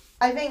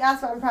I think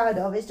that's what I'm proud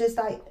of, is just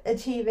like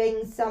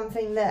achieving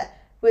something that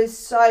was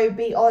so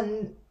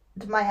beyond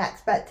my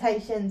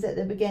expectations at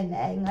the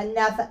beginning. I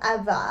never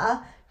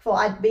ever thought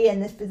I'd be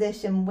in this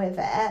position with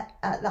it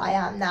that I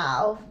am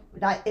now.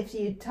 Like, if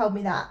you told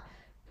me that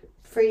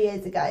 3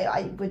 years ago,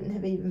 I wouldn't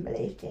have even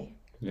believed you.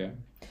 Yeah.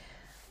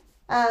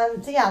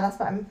 So yeah, that's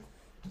what I'm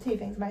 2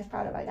 things I'm most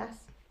proud of, I guess.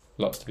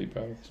 Lots to be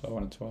proud of, so I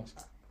wanted to ask.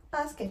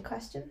 That's a good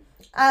question.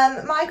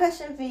 My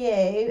question for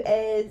you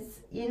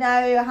is, you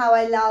know how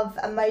I love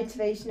a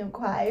motivational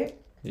quote?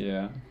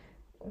 Yeah.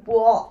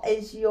 What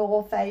is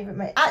your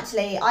favourite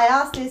Actually, I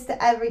ask this to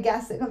every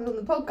guest that comes on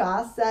the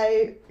podcast,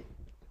 so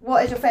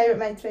what is your favourite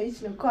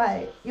motivational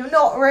quote? You're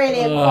not really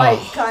a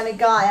quote kind of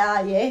guy,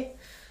 are you?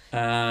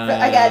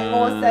 But again,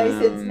 more so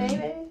since me,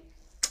 maybe?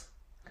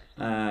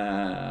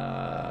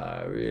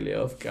 Really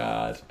off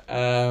guard.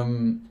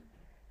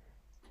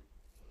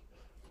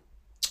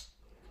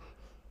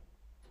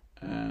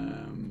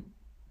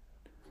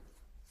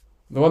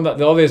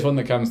 The obvious one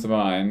that comes to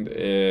mind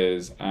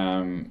is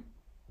I don't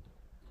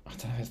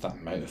know if it's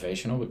that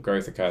motivational, but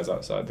growth occurs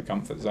outside the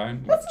comfort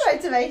zone. That's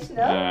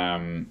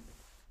motivational.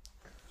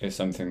 It's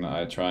something that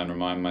I try and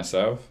remind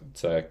myself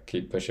to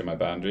keep pushing my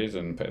boundaries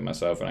and putting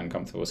myself in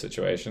uncomfortable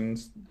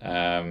situations.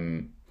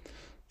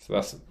 So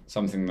that's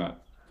something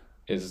that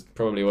is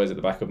probably always at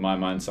the back of my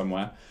mind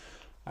somewhere.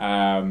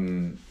 I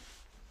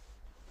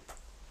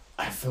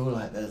feel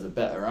like there's a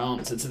better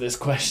answer to this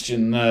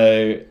question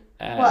though.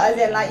 What is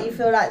it, like you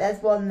feel like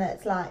there's one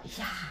that's like,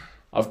 yeah.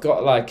 I've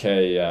got like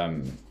a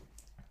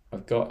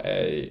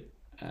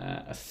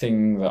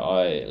thing that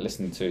I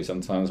listen to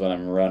sometimes when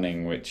I'm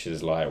running, which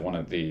is like one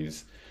of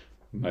these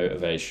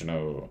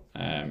motivational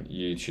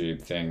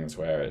YouTube things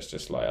where it's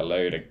just like a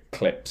load of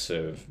clips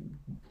of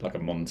like a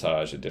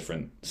montage of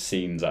different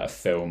scenes out of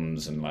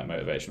films and like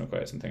motivational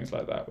quotes and things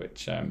like that,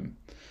 which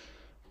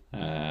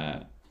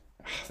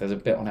there's a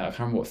bit on it, I can't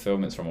remember what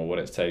film it's from or what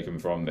it's taken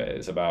from, but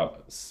it's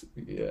about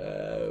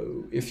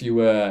if you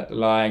were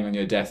lying on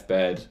your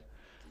deathbed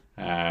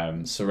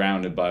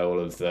surrounded by all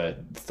of the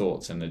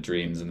thoughts and the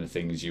dreams and the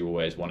things you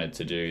always wanted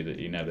to do that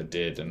you never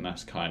did, and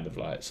that's kind of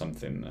like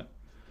something that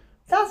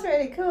That's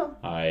really cool.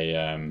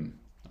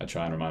 I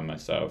try and remind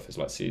myself is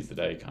like seize the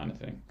day kind of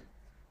thing.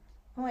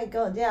 Oh my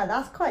god, yeah,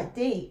 that's quite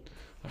deep.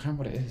 I can't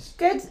remember what it is.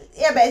 Good,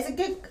 yeah, but it's a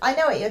good. I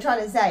know what you're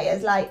trying to say.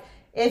 Is like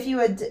if you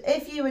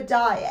were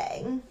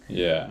dying,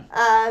 Yeah.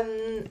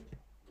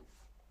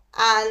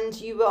 and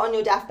you were on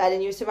your deathbed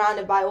and you were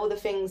surrounded by all the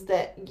things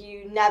that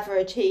you never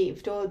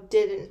achieved or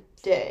didn't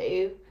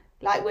do,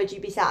 like, would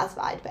you be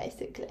satisfied,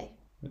 basically?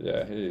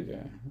 Yeah, here you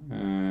go.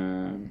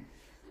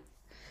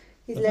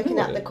 He's I don't looking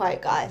know at what the it-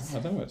 quote, guys. I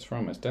don't know what it's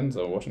from. It's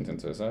Denzel Washington,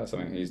 so that's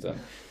something he's done.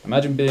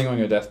 Imagine being on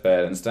your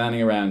deathbed and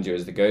standing around you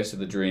as the ghost of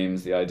the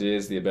dreams, the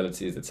ideas, the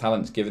abilities, the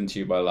talents given to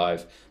you by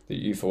life that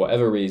you, for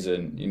whatever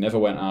reason, you never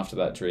went after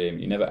that dream,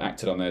 you never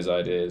acted on those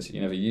ideas, you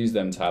never used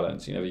them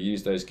talents, you never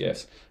used those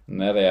gifts. And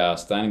there they are,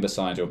 standing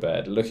beside your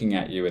bed, looking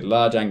at you with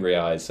large angry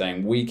eyes,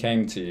 saying, "We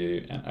came to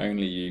you and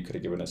only you could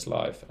have given us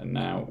life, and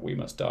now we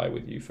must die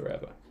with you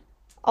forever."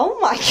 Oh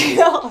my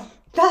god,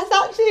 that's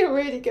actually a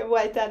really good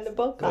way to end the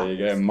podcast. There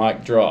you go,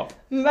 mic drop.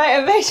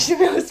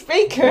 Motivational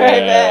speaker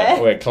Yeah, over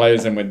here. we're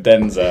closing with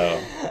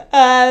Denzel.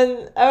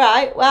 All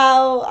right,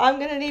 well, I'm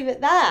going to leave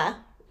it there.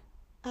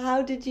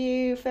 How did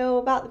you feel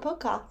about the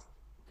podcast?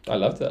 I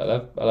loved it.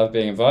 I love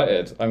being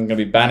invited. I'm going to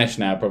be banished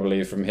now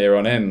probably from here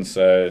on in,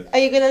 so Are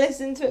you going to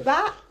listen to it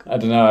back? I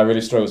don't know. I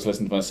really struggled to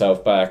listen to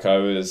myself back. I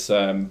was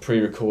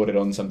pre-recorded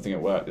on something at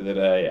work the other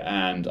day,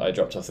 and I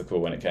dropped off the call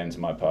when it came to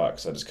my part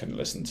because I just couldn't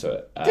listen to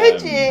it.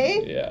 Did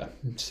you? Yeah.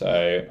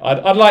 So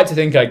I'd like to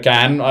think I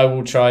can. I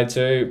will try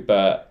to,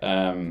 but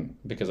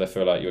because I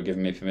feel like you're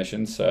giving me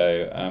permission,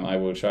 so I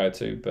will try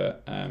to,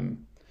 but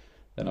then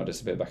I'll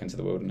disappear back into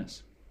the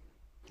wilderness.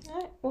 All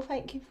right, well,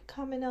 thank you for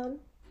coming on.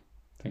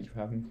 Thank you for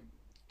having me.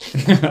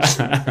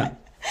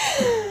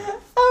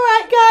 All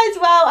right,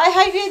 guys. Well, I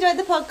hope you enjoyed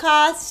the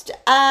podcast.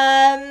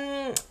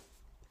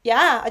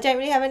 Yeah, I don't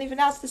really have anything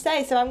else to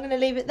say, so I'm going to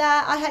leave it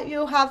there. I hope you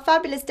all have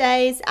fabulous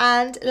days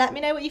and let me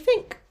know what you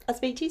think. I'll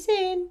speak to you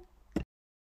soon.